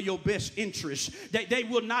praying for your best interest. They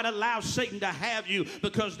will not allow Satan to have you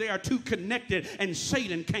because they are too connected and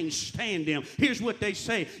Satan can't stand them. Here's what they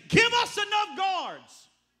say. Give us enough guards,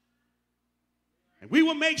 and we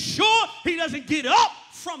will make sure he doesn't get up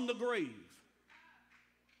from the grave.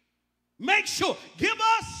 Make sure. Give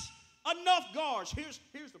us enough guards. Here's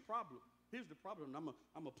the problem. Here's the problem. I'm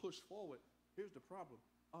going to push forward. Here's the problem.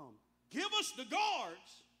 Give us the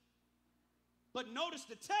guards. But notice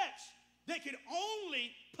the text, they could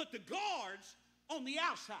only put the guards on the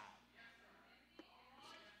outside.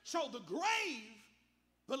 So the grave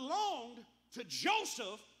belonged to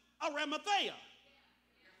Joseph of Arimathea.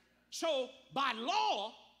 So by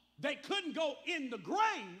law, they couldn't go in the grave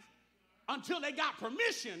until they got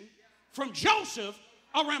permission from Joseph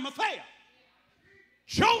of Arimathea.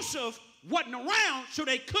 Joseph wasn't around, so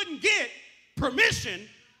they couldn't get permission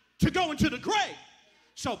to go into the grave.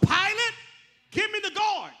 So Pilate, give me the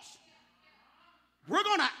guards. We're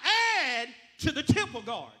going to add to the temple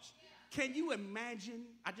guards. Can you imagine?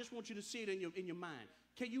 I just want you to see it in your mind.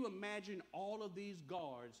 Can you imagine all of these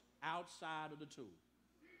guards outside of the tomb?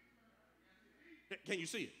 Can you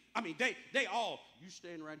see it? I mean, they all, you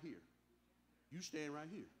stand right here. You stand right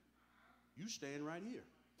here. You stand right here.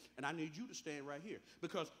 And I need you to stand right here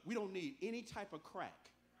because we don't need any type of crack.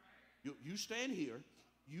 You stand here,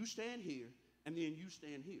 you stand here, and then you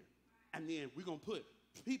stand here. And then we're going to put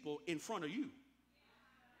people in front of you.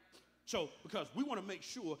 So, because we want to make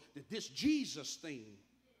sure that this Jesus thing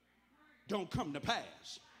don't come to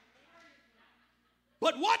pass.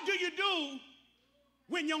 But what do you do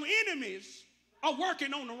when your enemies are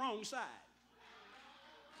working on the wrong side?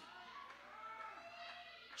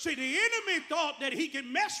 See, the enemy thought that he could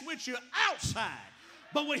mess with you outside.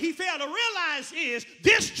 But what he failed to realize is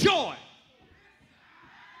this joy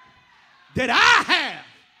that I have,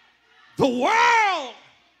 the world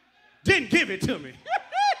didn't give it to me.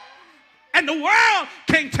 And the world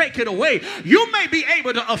can't take it away. You may be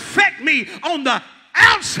able to affect me on the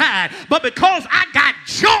outside, but because I got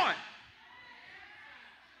joy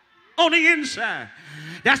on the inside.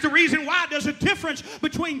 That's the reason why there's a difference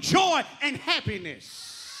between joy and happiness.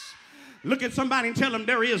 Look at somebody and tell them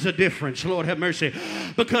there is a difference. Lord have mercy.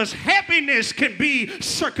 Because happiness can be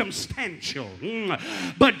circumstantial.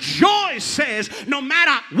 But joy says no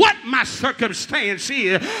matter what my circumstance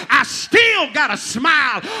is, I still got a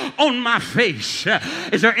smile on my face.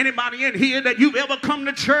 Is there anybody in here that you've ever come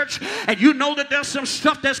to church and you know that there's some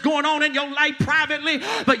stuff that's going on in your life privately,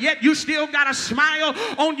 but yet you still got a smile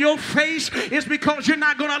on your face? It's because you're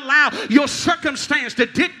not going to allow your circumstance to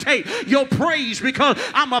dictate your praise, because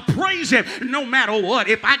I'm a praise him no matter what.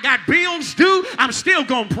 If I got bills due, I'm still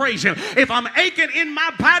going to praise him. If I'm aching in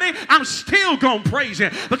my body, I'm still going to praise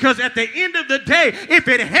him. Because at the end of the day, if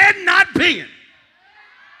it had not been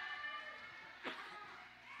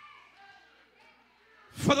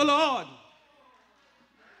for the Lord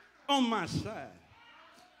on my side,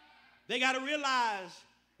 they got to realize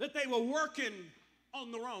that they were working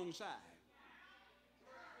on the wrong side.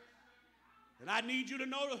 And I need you to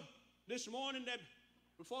know this morning that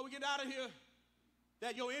before we get out of here,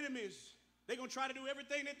 that your enemies, they're going to try to do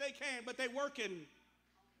everything that they can, but they're working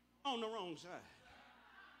on the wrong side.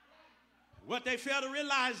 What they fail to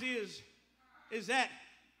realize is is that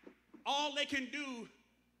all they can do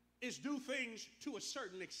is do things to a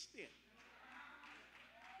certain extent.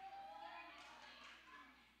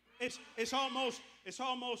 It's almost,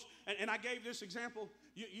 and I gave this example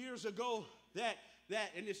years ago that,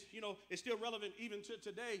 and it's, you know, it's still relevant even to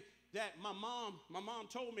today, that my mom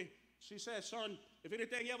told me, she said, son, if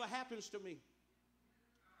anything ever happens to me,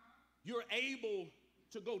 you're able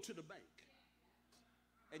to go to the bank.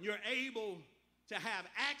 And you're able to have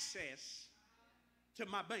access to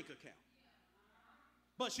my bank account.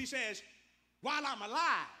 But she says, while I'm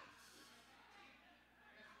alive,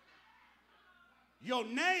 your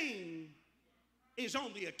name is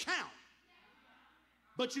on the account,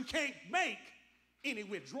 but you can't make any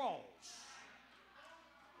withdrawals.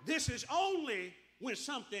 This is only when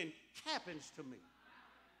something happens to me.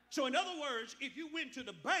 So in other words, if you went to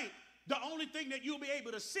the bank, the only thing that you'll be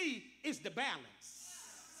able to see is the balance.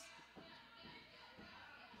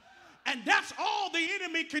 And that's all the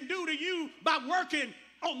enemy can do to you by working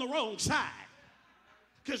on the wrong side.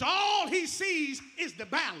 Because all he sees is the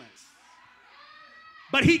balance.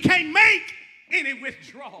 But he can't make any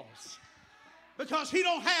withdrawals because he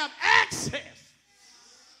don't have access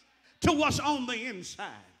to what's on the inside.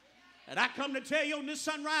 And I come to tell you on this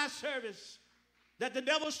sunrise service that the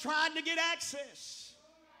devil's trying to get access.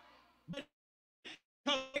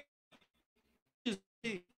 But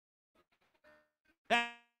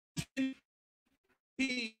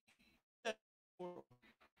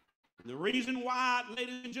the reason why,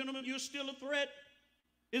 ladies and gentlemen, you're still a threat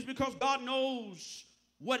is because God knows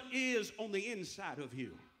what is on the inside of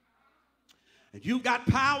you. And you've got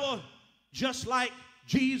power just like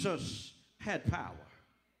Jesus had power.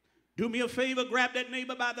 Do me a favor, grab that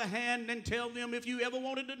neighbor by the hand and tell them if you ever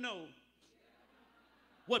wanted to know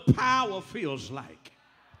what power feels like.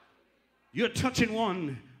 You're touching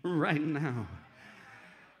one right now.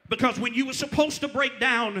 Because when you were supposed to break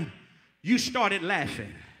down, you started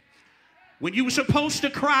laughing. When you were supposed to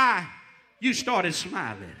cry, you started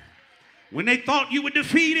smiling. When they thought you were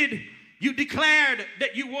defeated, you declared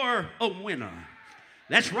that you were a winner.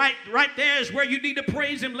 That's right there is where you need to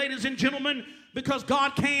praise him, ladies and gentlemen, because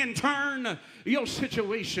God can turn your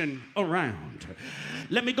situation around.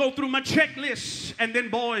 Let me go through my checklist, and then,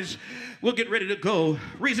 boys, we'll get ready to go.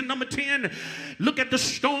 Reason number 10, look at the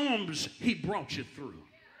storms he brought you through.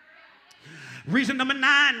 Reason number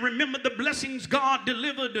 9, remember the blessings God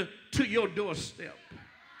delivered to your doorstep.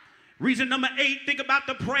 Reason number 8, think about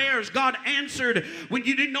the prayers God answered when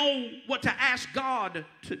you didn't know what to ask God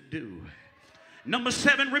to do. Number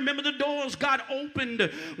 7, remember the doors God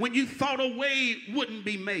opened when you thought a way wouldn't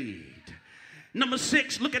be made. Number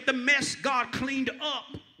 6, look at the mess God cleaned up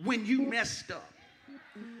when you messed up.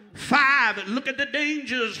 5, look at the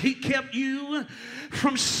dangers he kept you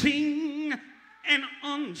from seeing and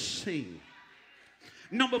unseen.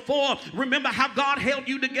 Number 4, remember how God held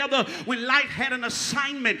you together when life had an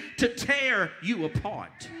assignment to tear you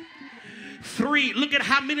apart. 3, look at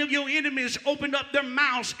how many of your enemies opened up their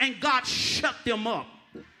mouths and God shut them up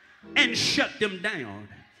and shut them down.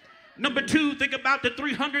 Number 2, think about the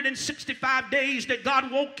 365 days that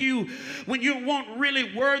God woke you when you weren't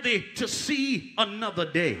really worthy to see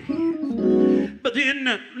another day. But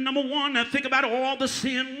then, number 1, think about all the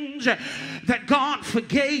sins that God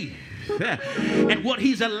forgave and what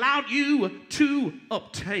he's allowed you to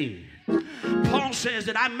obtain. Paul says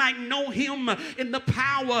that I might know him in the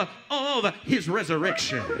power of his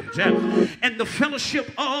resurrection and the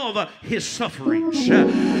fellowship of his sufferings,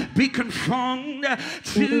 be conformed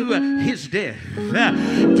to his death.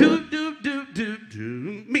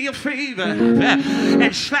 Do me a favor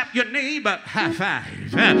and slap your neighbor high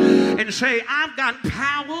five and say, I've got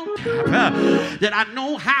power that I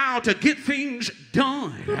know how to get things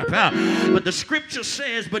done. But the scripture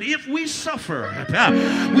says, but if we suffer,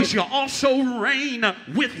 we shall also reign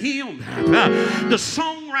with him. The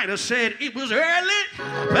songwriter said it was early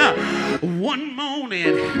one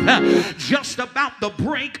morning, just about the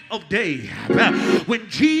break of day, when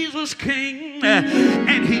Jesus came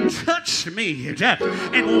and he touched me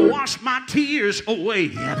and washed my tears away.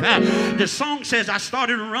 The song says I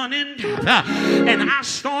started running and I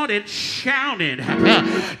started shouting.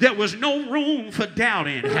 There was no room for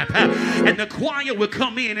doubting. And the choir would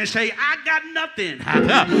come in and say, I got nothing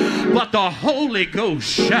but the Holy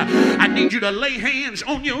Ghost. I need you to lay hands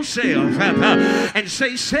on yourself and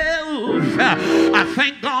say, self, I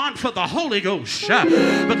thank God for the Holy Ghost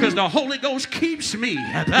because the Holy Ghost keeps me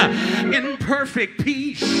in perfect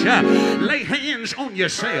peace. Lay hands on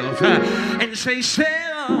yourself and say, self,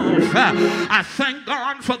 I thank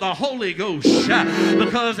God for the Holy Ghost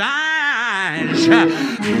because eyes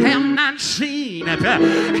have not seen,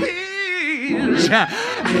 ears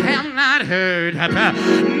have not heard,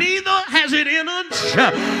 neither has it entered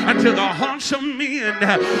unto the hearts of men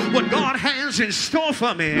what God has in store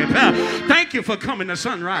for me. Thank you for coming to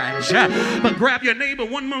Sunrise. But grab your neighbor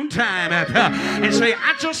one more time and say,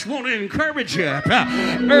 I just want to encourage you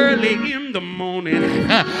early in the morning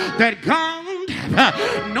that God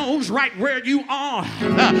knows right where you are,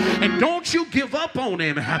 and don't you give up on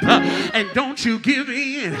him, and don't you give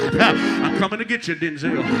in. I'm coming to get you,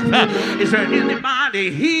 Denzel. Is there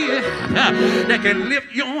anybody here that can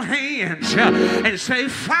lift your hands and say,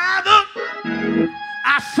 Father,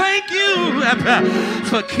 I thank you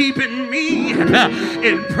for keeping me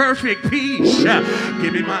in perfect peace.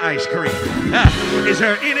 Give me my ice cream. Is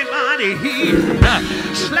there anybody here?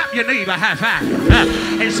 Slap your neighbor high five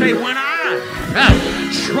and say, when I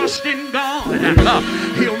trust in God,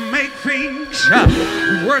 he'll make things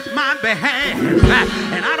worth my behalf.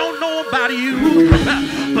 And I don't know about you,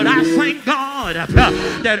 but I thank God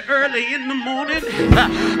that early in the morning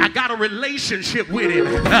I got a relationship with him.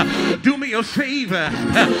 Do me a favor,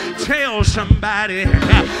 tell somebody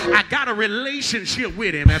I got a relationship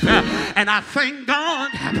with him. And I thank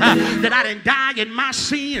God that I didn't die in my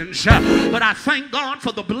sins, but I thank God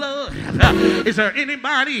for the blood. Is there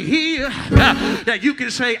anybody here that you can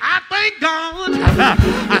say, I thank God,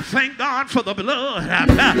 I thank God for the blood?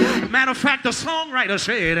 Matter of fact, the songwriter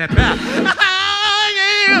said, I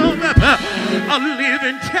am a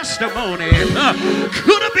living testimony.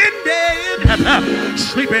 Could have been dead,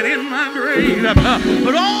 sleeping in my grave,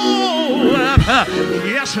 but oh,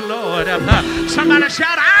 yes, Lord. Somebody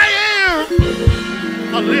shout, I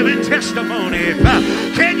am a living testimony.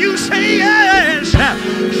 Can you say yes?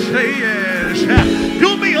 Say yes.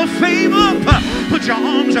 Do me a favor, put your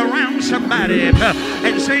arms around somebody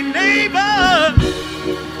and say, neighbor,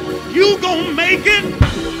 you gonna make it,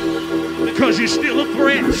 because you're still a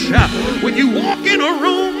threat. When you walk in a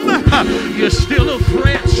room, you're still a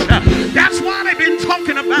threat. That's why they've been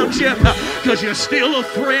talking about you, because you're still a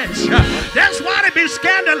threat. That's why they've been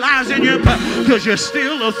scandalizing you, because you're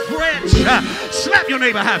still a threat. Slap your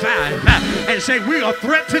neighbor high five and say, we're a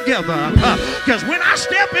threat together. Because when I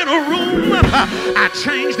step in a room, I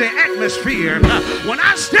change the atmosphere. When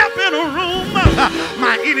I step in a room,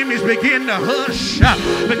 my enemies begin to hush,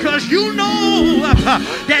 because you know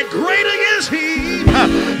that greater is he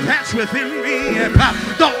that's within me.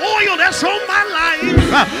 The oil that's on my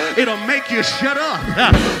life, it'll make you shut up.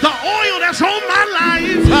 The oil that's on my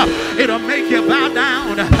life, it'll make you bow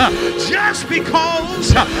down. Just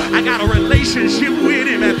because I got a relationship with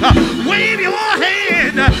him. Wave your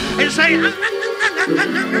hand and say,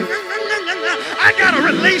 I got a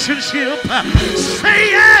relationship. Say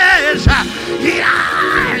yes.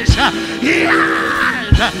 Yes.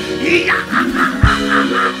 Yes. Yes.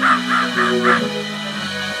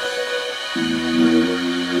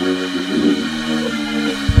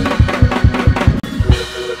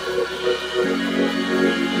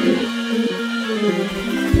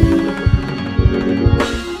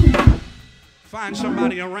 Find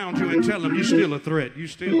somebody around you and tell them you're still a threat. You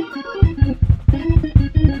still.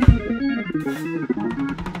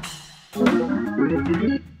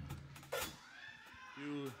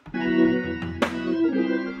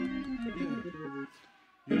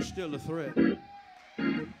 You're still a threat.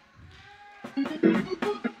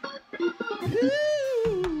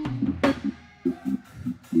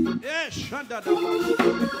 Yes, hey.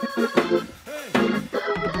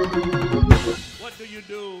 What do you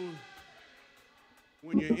do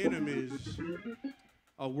when your enemies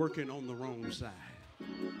are working on the wrong side?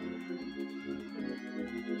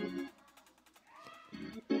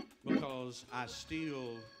 Because I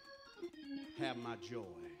still have my joy.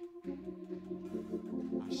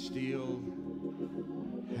 I still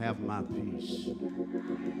have my peace.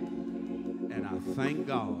 And I thank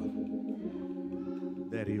God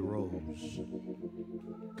that he rose.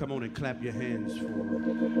 Come on and clap your hands for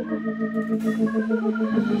him.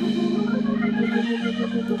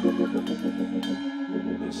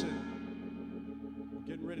 Listen, we're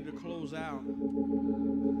getting ready to close out.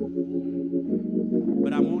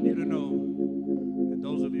 But I want you to know, and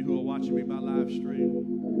those of you who are watching me by live stream,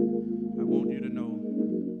 I want you to know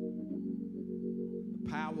the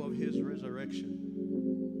power of his resurrection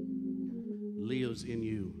lives in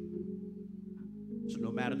you. So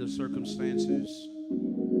no matter the circumstances,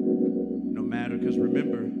 no matter, because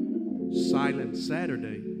remember, Silent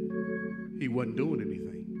Saturday, he wasn't doing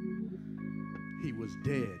anything. He was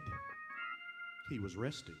dead. He was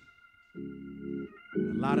resting.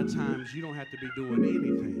 And a lot of times you don't have to be doing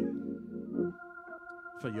anything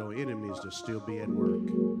for your enemies to still be at work.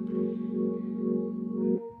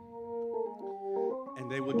 And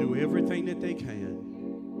they will will do everything that they can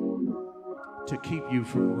to keep you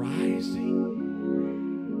from rising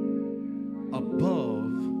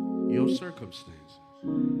above your circumstances.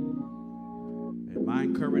 And my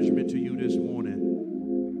encouragement to you this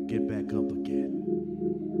morning, get back up again.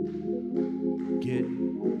 Get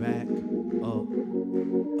back up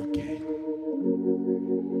again.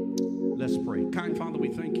 Let's pray. Kind Father, we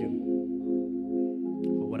thank you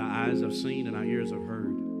for what our eyes have seen and our ears have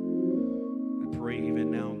heard. I pray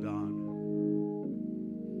even now, God,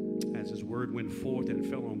 as his word went forth and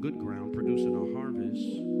fell on good ground, producing a harvest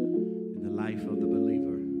in the life of the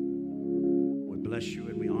believer. We bless you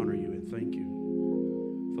and we honor you and thank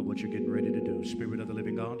you for what you're getting ready to do. Spirit of the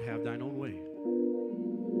living God, have thine own way.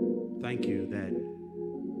 Thank you that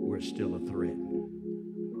we're still a threat.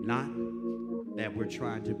 Not that we're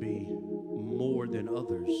trying to be more than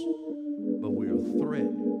others, but we're a threat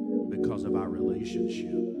because of our relationship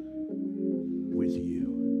with you.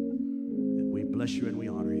 And we bless you and we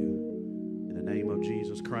honor you. In the name of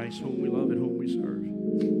Jesus Christ, whom we love and whom we serve.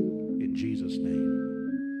 In Jesus'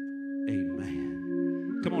 name,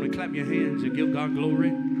 amen. Come on and clap your hands and give God glory.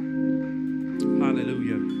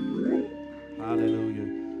 Hallelujah. Hallelujah.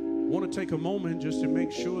 I want to take a moment just to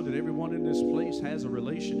make sure that everyone in this place has a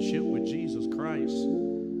relationship with Jesus Christ.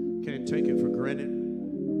 Can't take it for granted.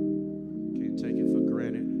 Can't take it for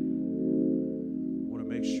granted. I want to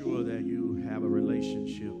make sure that you have a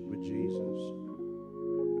relationship with Jesus.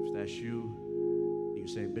 If that's you, you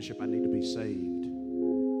say, Bishop, I need to be saved.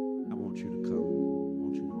 I want you to come. I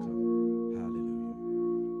want you to come. Hallelujah.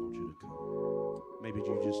 I want you to come. Maybe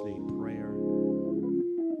you just need prayer.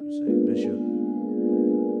 You say, Bishop,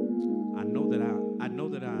 I know that I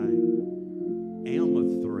am a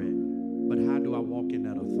threat, but how do I walk in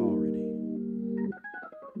that authority?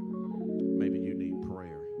 Maybe you need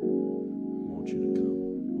prayer. I want you to come.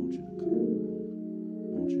 I want you to come.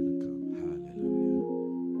 I want you to come. Hallelujah.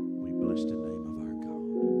 We bless the name of our God.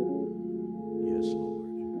 Yes, Lord.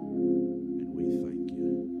 And we thank you.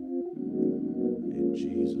 In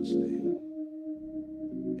Jesus' name.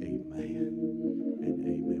 Amen and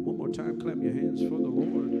amen. One more time, clap your hands for the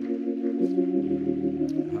Lord.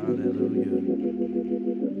 Hallelujah.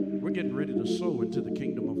 We're getting ready to sow into the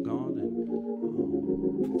kingdom of God.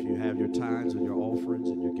 And if you have your tithes and your offerings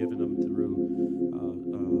and you're giving them through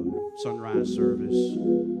sunrise service,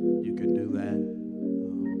 you can do that.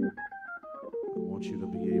 I want you to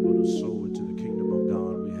be able to sow into the kingdom of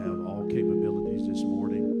God. We have all capabilities this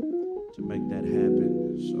morning to make that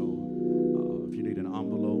happen. So if you need an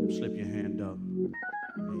envelope, slip your hand up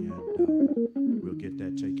and we'll get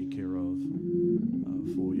that taken care of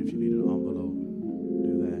for you. If you need an envelope,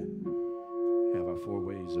 do that. We have our 4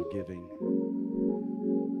 ways of giving.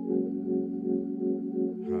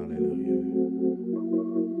 Hallelujah.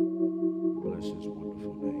 Bless his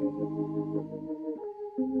wonderful name. Hallelujah.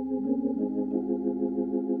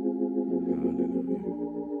 Hallelujah.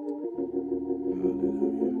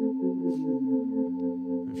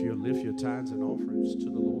 If you'll lift your tithes and offerings to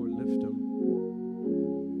the Lord, lift them.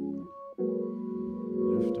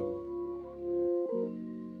 Lift them.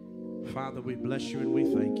 Father, we bless you and we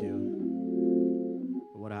thank you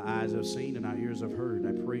for what our eyes have seen and our ears have heard.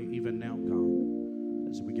 I pray even now, God,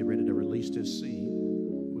 as we get ready to release this seed,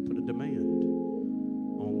 we put a demand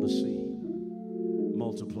on the seed.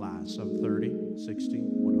 Multiply some 30, 60,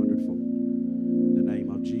 100-fold. In the name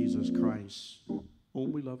of Jesus Christ,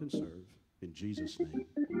 whom we love and serve. In Jesus' name,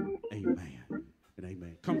 amen and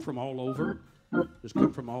amen. Come from all over. Just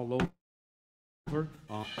come from all over.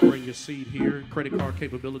 Bring your seed here. Credit card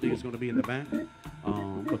capability is going to be in the back.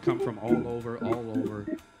 But come from all over, all over.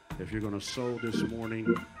 If you're going to sow this morning,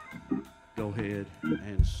 go ahead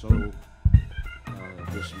and sow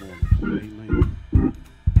this morning. Amen.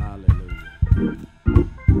 Hallelujah.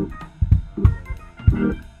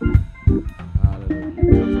 Hallelujah.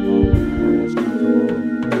 Come from all over. Let's come from all over.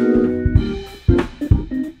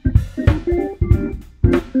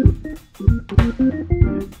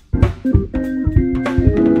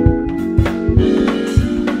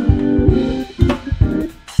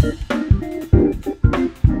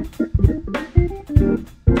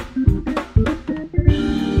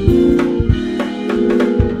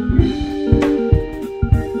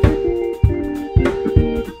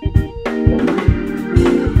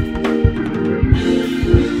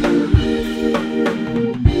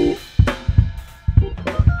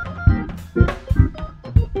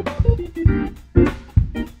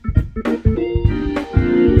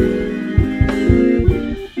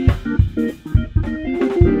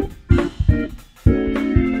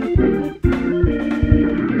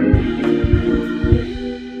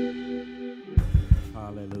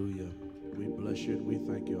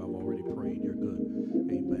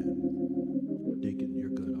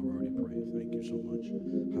 much.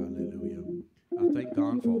 Hallelujah. I thank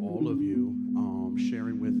God for all of you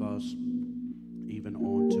sharing with us even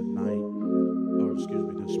on tonight, or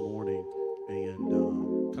excuse me, this morning,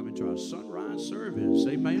 and coming to our sunrise service.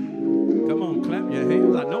 Amen. Come on, clap your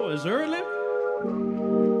hands. I know it's early,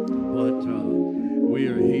 but we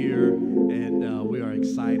are here, and we are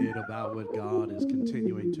excited about what God is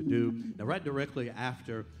continuing to do. Now, right directly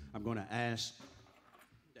after, I'm going to ask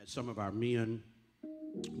that some of our men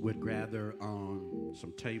would gather on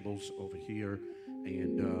some tables over here,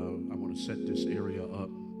 and I want to set this area up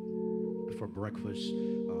for breakfast.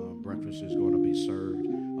 Breakfast is going to be served